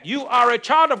forget you are a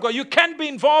child of God. You can't be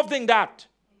involved in that.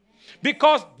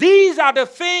 Because these are the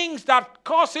things that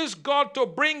causes God to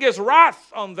bring his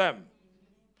wrath on them.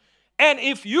 And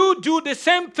if you do the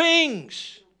same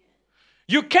things,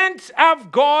 you can't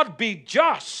have God be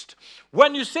just.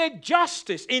 When you say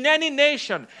justice in any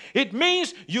nation, it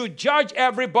means you judge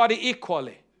everybody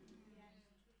equally.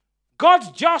 God's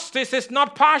justice is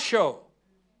not partial.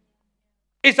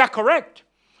 Is that correct?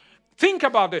 Think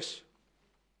about this.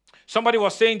 Somebody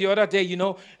was saying the other day,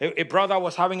 a brother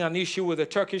was having an issue with a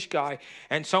Turkish guy,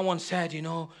 and someone said,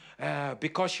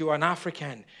 because you are an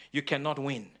African, you cannot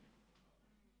win.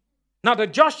 Now,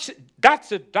 that's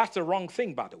the wrong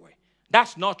thing, by the way.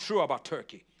 That's not true about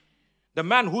Turkey. The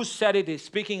man who said it is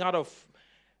speaking out of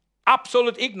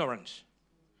absolute ignorance.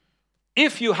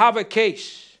 If you have a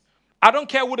case, I don't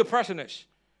care who the person is.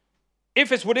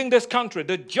 If it's within this country,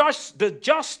 the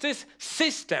justice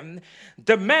system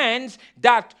demands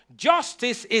that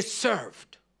justice is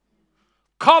served.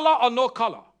 Color or no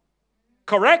color.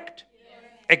 Correct?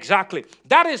 Yes. Exactly.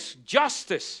 That is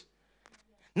justice.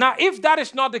 Now, if that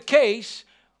is not the case,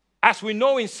 as we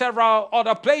know in several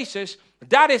other places,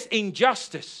 that is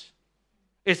injustice.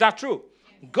 Is that true?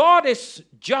 God is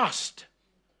just.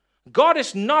 God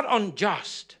is not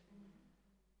unjust.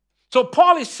 So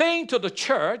Paul is saying to the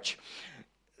church,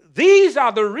 these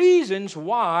are the reasons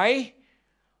why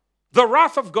the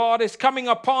wrath of God is coming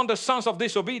upon the sons of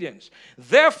disobedience.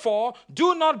 Therefore,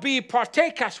 do not be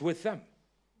partakers with them.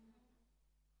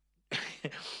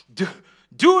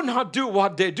 Do not do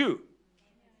what they do.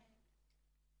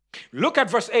 Look at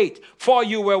verse 8. For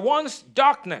you were once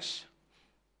darkness,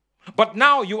 but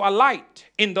now you are light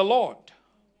in the Lord.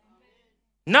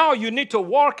 Now you need to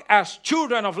walk as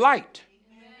children of light.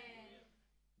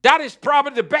 That is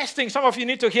probably the best thing some of you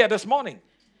need to hear this morning.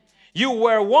 You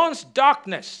were once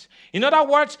darkness. In other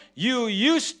words, you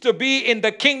used to be in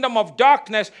the kingdom of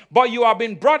darkness, but you have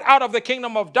been brought out of the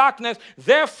kingdom of darkness.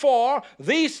 Therefore,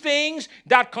 these things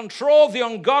that control the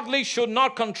ungodly should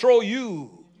not control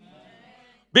you.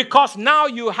 Because now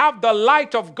you have the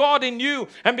light of God in you.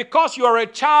 And because you are a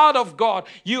child of God,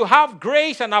 you have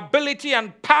grace and ability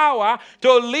and power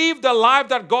to live the life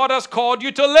that God has called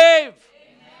you to live.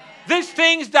 These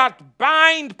things that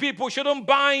bind people shouldn't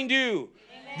bind you.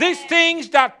 Amen. These things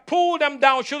that pull them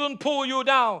down shouldn't pull you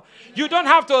down. Amen. You don't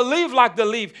have to live like they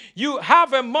live. You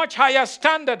have a much higher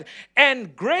standard.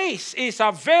 And grace is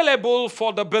available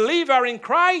for the believer in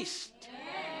Christ.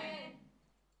 Amen.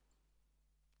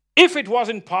 If it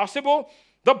wasn't possible,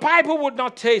 the Bible would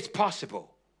not say it's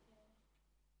possible.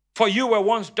 For you were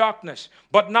once darkness,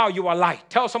 but now you are light.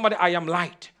 Tell somebody, I am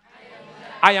light.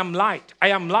 I am light. I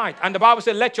am light. And the Bible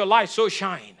said, let your light so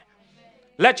shine.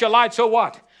 Let your light so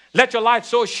what? Let your light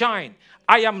so shine.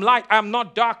 I am light. I am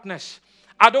not darkness.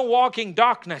 I don't walk in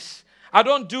darkness. I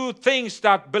don't do things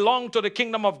that belong to the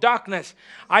kingdom of darkness.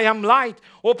 I am light.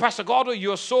 Oh, Pastor Godwill,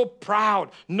 you're so proud.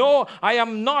 No, I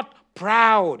am not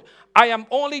proud. I am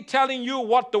only telling you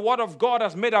what the word of God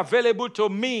has made available to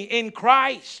me in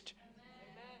Christ.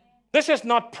 This is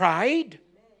not pride.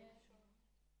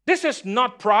 This is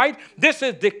not pride. This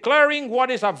is declaring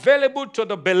what is available to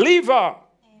the believer. Amen.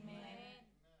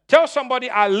 Tell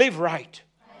somebody, I live right.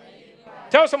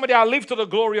 Tell somebody, I live to the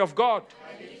glory of God.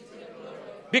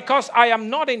 Because I am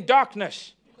not in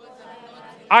darkness.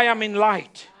 I am in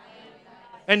light.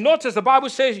 And notice the Bible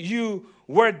says you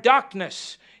were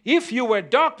darkness. If you were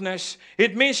darkness,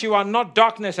 it means you are not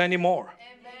darkness anymore.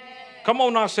 Amen. Come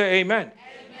on now, say amen. Amen.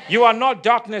 You are not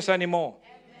darkness anymore.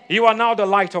 You are now the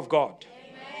light of God.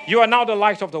 You are now the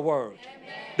light of the world.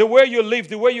 The way you live,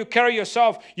 the way you carry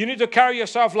yourself, you need to carry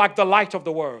yourself like the light of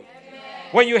the world.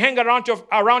 When you hang around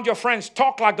your friends,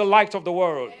 talk like the light of the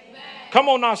world. Come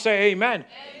on now, say amen.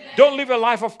 Don't live a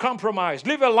life of compromise.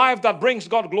 Live a life that brings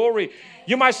God glory.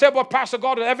 You might say, but Pastor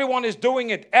God, everyone is doing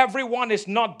it. Everyone is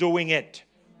not doing it.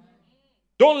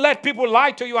 Don't let people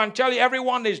lie to you and tell you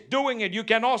everyone is doing it. You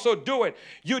can also do it.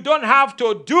 You don't have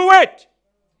to do it.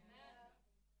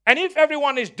 And if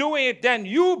everyone is doing it, then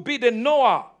you be the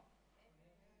Noah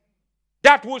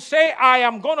that will say, I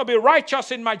am going to be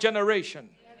righteous in my generation.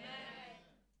 Amen.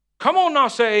 Come on now,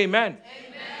 say amen.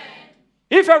 Amen.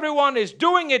 If everyone is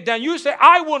doing it, then you say,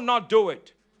 I will not do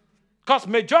it. Because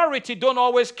majority don't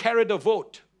always carry the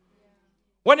vote.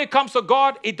 When it comes to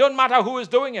God, it doesn't matter who is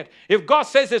doing it. If God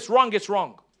says it's wrong, it's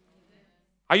wrong.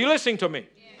 Are you listening to me?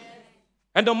 Yes.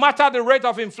 And no matter the rate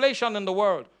of inflation in the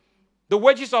world, the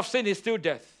wages of sin is still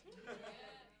death.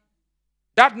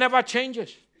 That never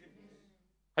changes.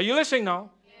 Are you listening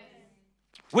now? Yes.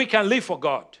 We can live for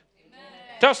God. Amen.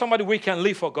 Tell somebody we can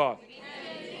live for God.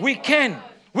 We can.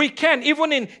 We can.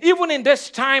 Even in this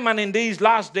time and in these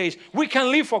last days, we can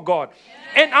live for God.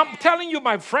 And I'm telling you,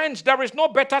 my friends, there is no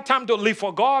better time to live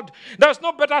for God. There's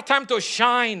no better time to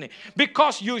shine,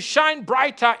 because you shine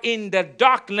brighter in the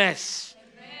darkness.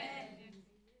 Amen.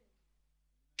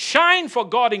 Shine for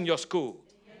God in your school.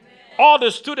 Amen. All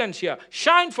the students here,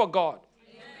 shine for God.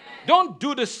 Amen. Don't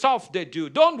do the stuff they do.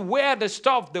 Don't wear the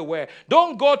stuff they wear.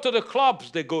 Don't go to the clubs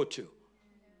they go to.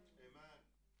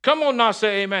 Come on now,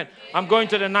 say amen. I'm going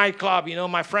to the nightclub.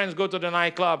 My friends go to the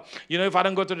nightclub. If I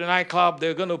don't go to the nightclub,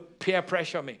 they're going to peer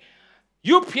pressure me.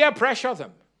 You peer pressure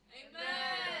them.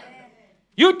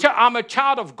 Amen. I'm a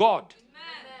child of God.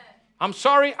 Amen. I'm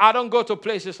sorry, I don't go to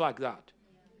places like that.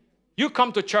 You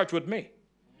come to church with me. Amen.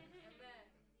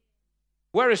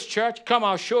 Where is church? Come,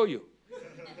 I'll show you.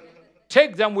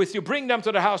 Take them with you. Bring them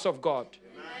to the house of God.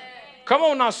 Amen. Come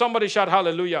on now, somebody shout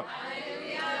hallelujah.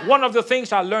 Hallelujah. One of the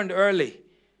things I learned early,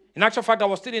 in actual fact, I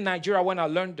was still in Nigeria when I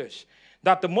learned this,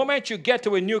 that the moment you get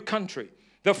to a new country,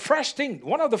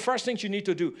 one of the first things you need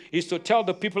to do is to tell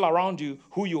the people around you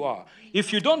who you are.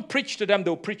 If you don't preach to them,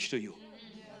 they'll preach to you.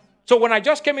 So when I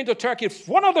just came into Turkey,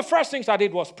 one of the first things I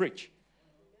did was preach.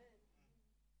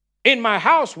 In my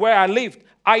house where I lived,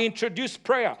 I introduced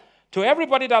prayer to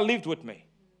everybody that lived with me.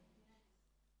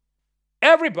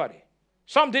 Everybody.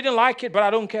 Some didn't like it, but I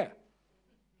don't care.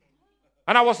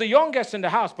 And I was the youngest in the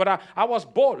house, but I was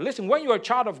bold. Listen, when you're a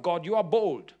child of God, you are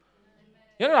bold.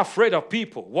 You're not afraid of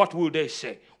people. What will they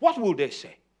say? What will they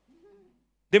say?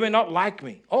 They may not like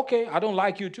me. Okay, I don't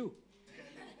like you too.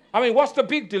 I mean, what's the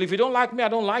big deal? If you don't like me, I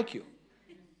don't like you.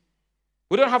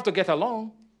 We don't have to get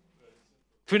along.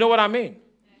 If you know what I mean.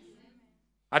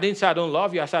 I didn't say I don't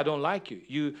love you. I said I don't like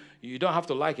you. You don't have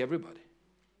to like everybody.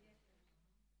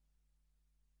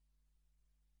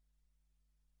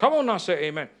 Come on now, say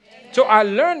amen. Amen. So I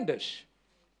learned this.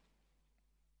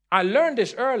 I learned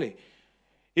this early.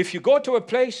 If you go to a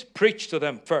place, preach to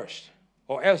them first,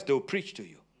 or else they'll preach to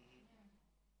you.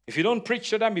 If you don't preach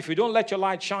to them, if you don't let your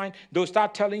light shine, they'll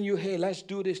start telling you, hey, let's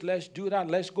do this, let's do that,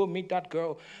 let's go meet that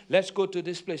girl, let's go to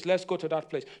this place, let's go to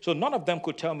that place. So none of them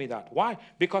could tell me that. Why?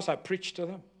 Because I preached to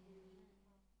them.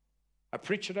 I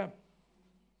preached to them.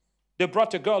 They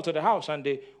brought a girl to the house, and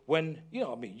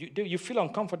you feel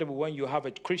uncomfortable when you have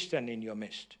a Christian in your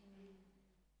midst.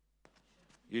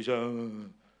 You say,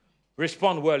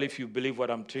 respond well if you believe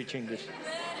what I'm teaching this.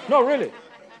 No, really.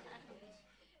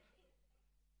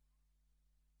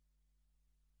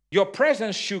 Your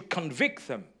presence should convict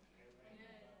them.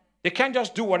 They can't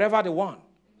just do whatever they want.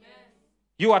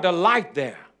 You are the light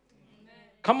there.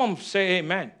 Come on, say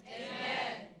amen.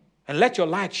 Amen. And let your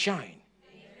light shine.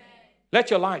 Let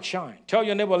your light shine. Tell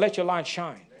your neighbor, let your light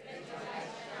shine.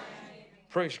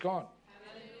 Praise God.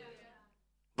 Hallelujah.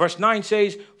 Verse 9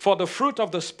 says, for the fruit of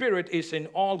the Spirit is in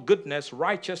all goodness,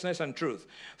 righteousness, and truth,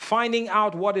 finding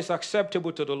out what is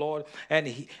acceptable to the Lord, and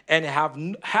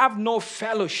have no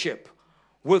fellowship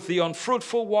with the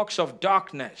unfruitful works of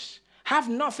darkness. Have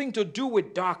nothing to do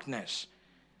with darkness.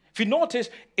 If you notice,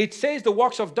 it says the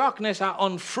works of darkness are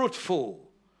unfruitful.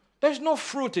 There's no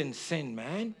fruit in sin,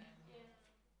 man.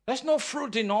 There's no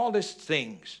fruit in all these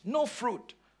things. No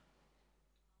fruit.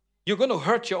 You're going to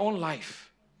hurt your own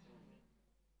life.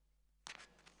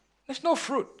 There's no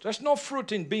fruit. There's no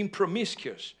fruit in being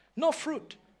promiscuous. No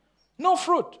fruit. No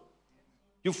fruit.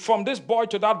 You from this boy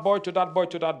to that boy to that boy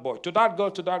to that boy, to that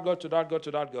girl, to that girl, to that girl,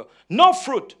 to that girl. No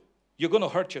fruit. You're going to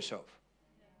hurt yourself.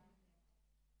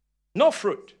 No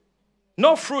fruit.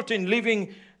 No fruit in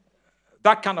living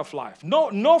that kind of life.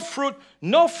 No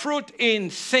fruit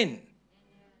in sin.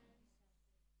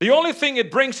 The only thing it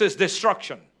brings is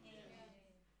destruction.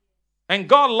 And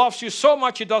God loves you so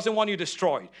much, He doesn't want you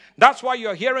destroyed. That's why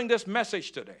you're hearing this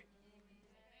message today.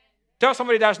 Tell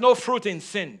somebody there's no fruit in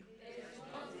sin,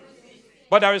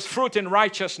 but there is fruit in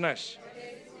righteousness.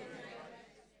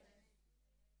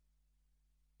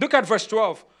 Look at verse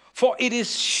 12. For it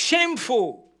is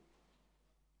shameful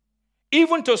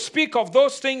even to speak of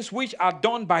those things which are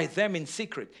done by them in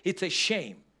secret. It's a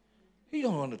shame. You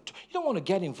don't want to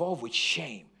get involved with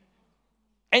shame.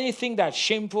 Anything that's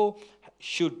shameful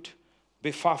should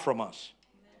be far from us.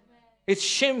 It's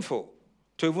shameful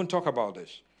to even talk about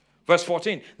this. Verse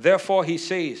 14, therefore he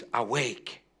says,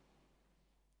 awake.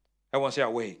 Everyone say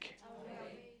awake.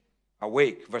 Awake.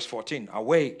 Awake. Verse 14,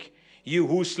 awake, you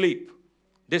who sleep.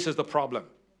 This is the problem.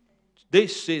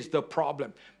 This is the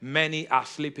problem. Many are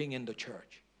sleeping in the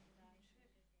church.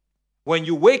 When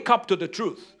you wake up to the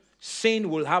truth, sin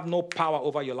will have no power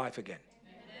over your life again.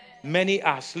 Amen. Many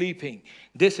are sleeping.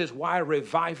 This is why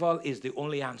revival is the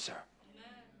only answer.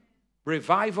 Amen.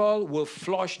 Revival will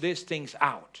flush these things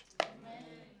out. Amen.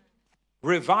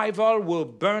 Revival will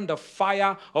burn the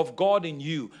fire of God in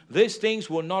you. These things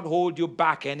will not hold you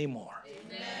back anymore.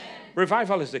 Amen.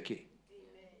 Revival is the key.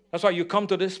 That's why you come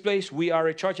to this place. We are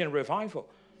a church in revival.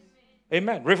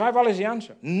 Amen. Revival is the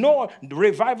answer. No,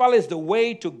 revival is the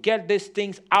way to get these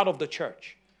things out of the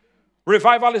church.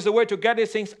 Revival is the way to get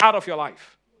these things out of your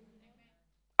life.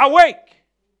 Awake,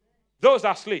 those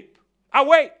that sleep.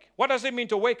 Awake. What does it mean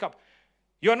to wake up?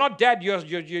 You're not dead, you're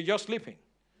just sleeping.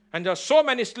 And there's so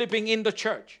many sleeping in the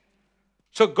church.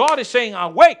 So God is saying,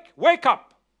 awake, wake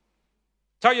up.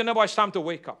 Tell your neighbor it's time to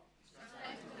wake up.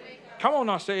 Come on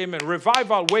now, say amen.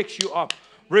 Revival wakes you up.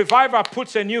 Revival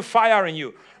puts a new fire in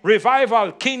you.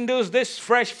 Revival kindles this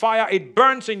fresh fire. It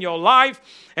burns in your life.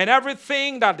 And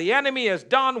everything that the enemy has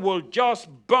done will just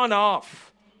burn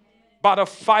off by the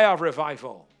fire of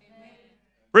revival.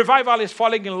 Revival is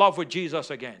falling in love with Jesus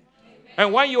again.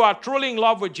 And when you are truly in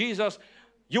love with Jesus,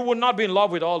 you will not be in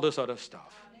love with all this other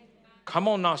stuff. Come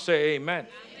on now, say amen.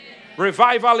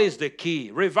 Revival is the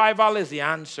key. Revival is the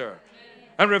answer.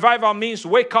 And revival means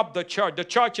wake up the church. The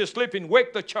church is sleeping.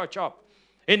 Wake the church up.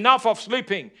 Enough of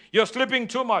sleeping. You're sleeping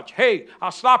too much. Hey,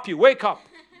 I'll slap you. Wake up.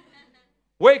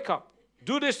 Wake up.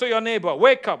 Do this to your neighbor.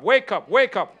 Wake up. Wake up.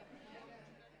 Wake up.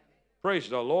 Praise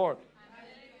the Lord.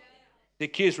 The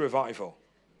key is revival.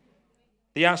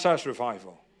 The answer is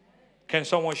revival. Can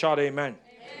someone shout amen?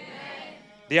 Amen.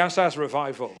 The answer is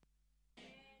revival.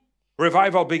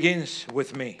 Revival begins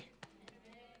with me.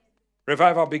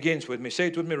 Revival begins with me. Say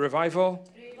it with me. Revival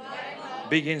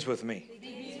begins with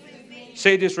me.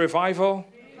 Say this. Revival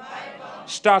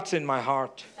starts in my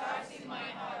heart.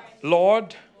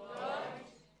 Lord,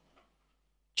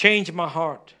 change my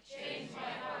heart.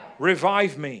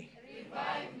 Revive me.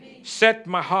 Set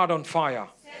my heart on fire.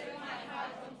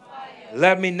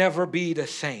 Let me never be the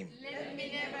same.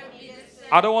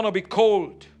 I don't want to be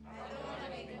cold.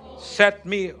 Set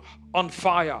me on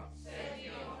fire.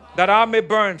 That I may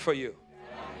burn for you.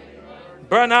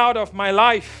 Burn out of my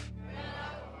life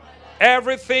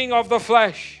everything of the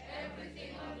flesh.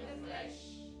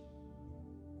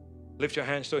 Lift your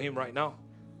hands to Him right now.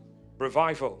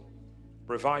 Revival,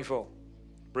 revival,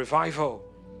 revival,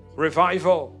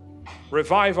 revival,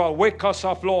 revival. Wake us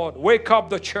up, Lord. Wake up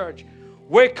the church.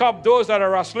 Wake up those that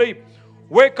are asleep.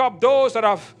 Wake up those that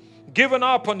have given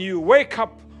up on you. Wake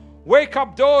up. Wake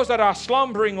up those that are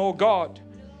slumbering, oh God.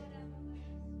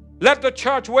 Let the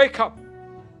church wake up.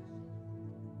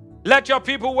 Let your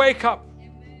people wake up.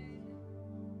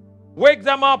 Wake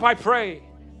them up, I pray.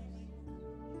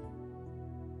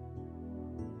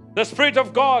 The Spirit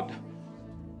of God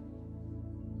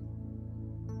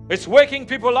is waking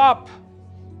people up.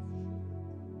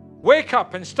 Wake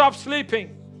up and stop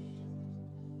sleeping.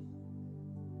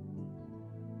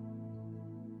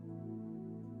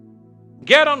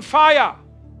 Get on fire.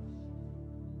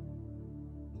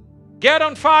 Get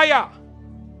on fire.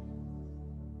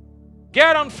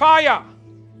 Get on fire.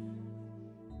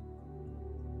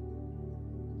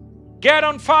 Get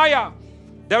on fire.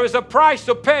 There is a price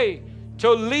to pay to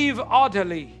live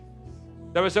orderly.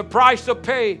 There is a price to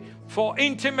pay for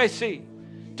intimacy,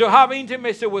 to have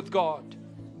intimacy with God.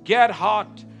 Get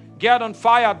hot. Get on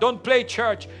fire. Don't play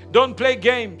church. Don't play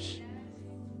games.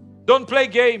 Don't play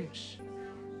games.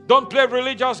 Don't play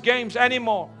religious games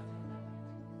anymore.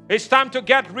 It's time to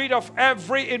get rid of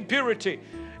every impurity.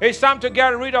 It's time to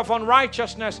get rid of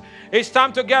unrighteousness. It's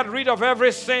time to get rid of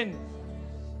every sin.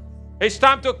 It's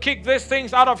time to kick these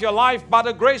things out of your life by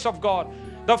the grace of God.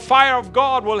 The fire of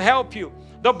God will help you.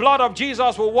 The blood of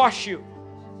Jesus will wash you.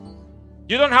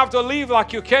 You don't have to live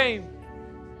like you came.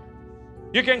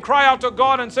 You can cry out to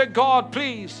God and say, God,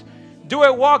 please do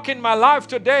a work in my life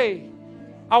today.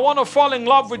 I want to fall in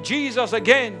love with Jesus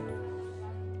again.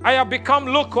 I have become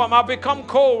lukewarm. I've become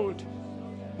cold.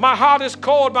 My heart is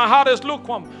cold. My heart is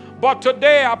lukewarm. But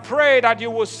today I pray that you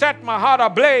will set my heart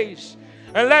ablaze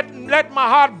and let my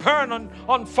heart burn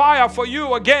on fire for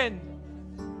you again.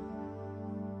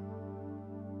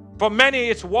 For many,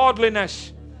 it's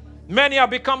worldliness. Many have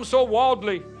become so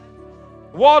worldly.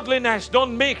 Worldliness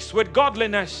don't mix with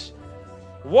godliness.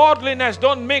 Worldliness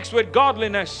don't mix with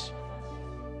godliness.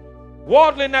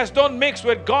 Worldliness don't mix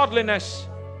with godliness.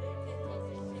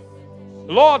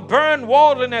 Lord, burn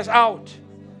worldliness out.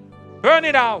 Burn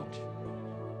it out.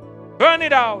 Burn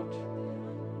it out.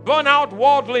 Burn out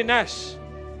worldliness.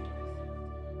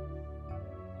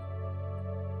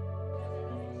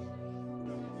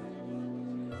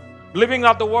 Living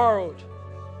like the world.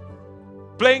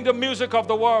 Playing the music of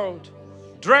the world.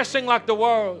 Dressing like the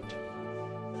world.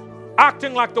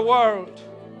 Acting like the world.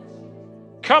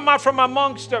 Come out from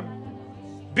amongst them.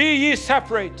 Be ye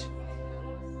separate.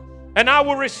 And I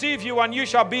will receive you, and you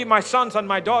shall be my sons and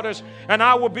my daughters, and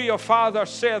I will be your father,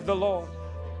 saith the Lord.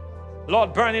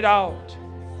 Lord, burn it out.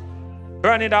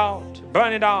 Burn it out.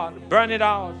 Burn it out. Burn it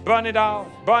out. Burn it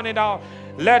out. Burn it out.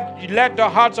 Let the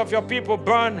hearts of your people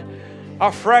burn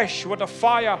afresh with the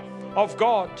fire of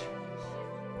God.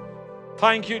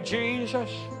 Thank you,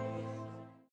 Jesus.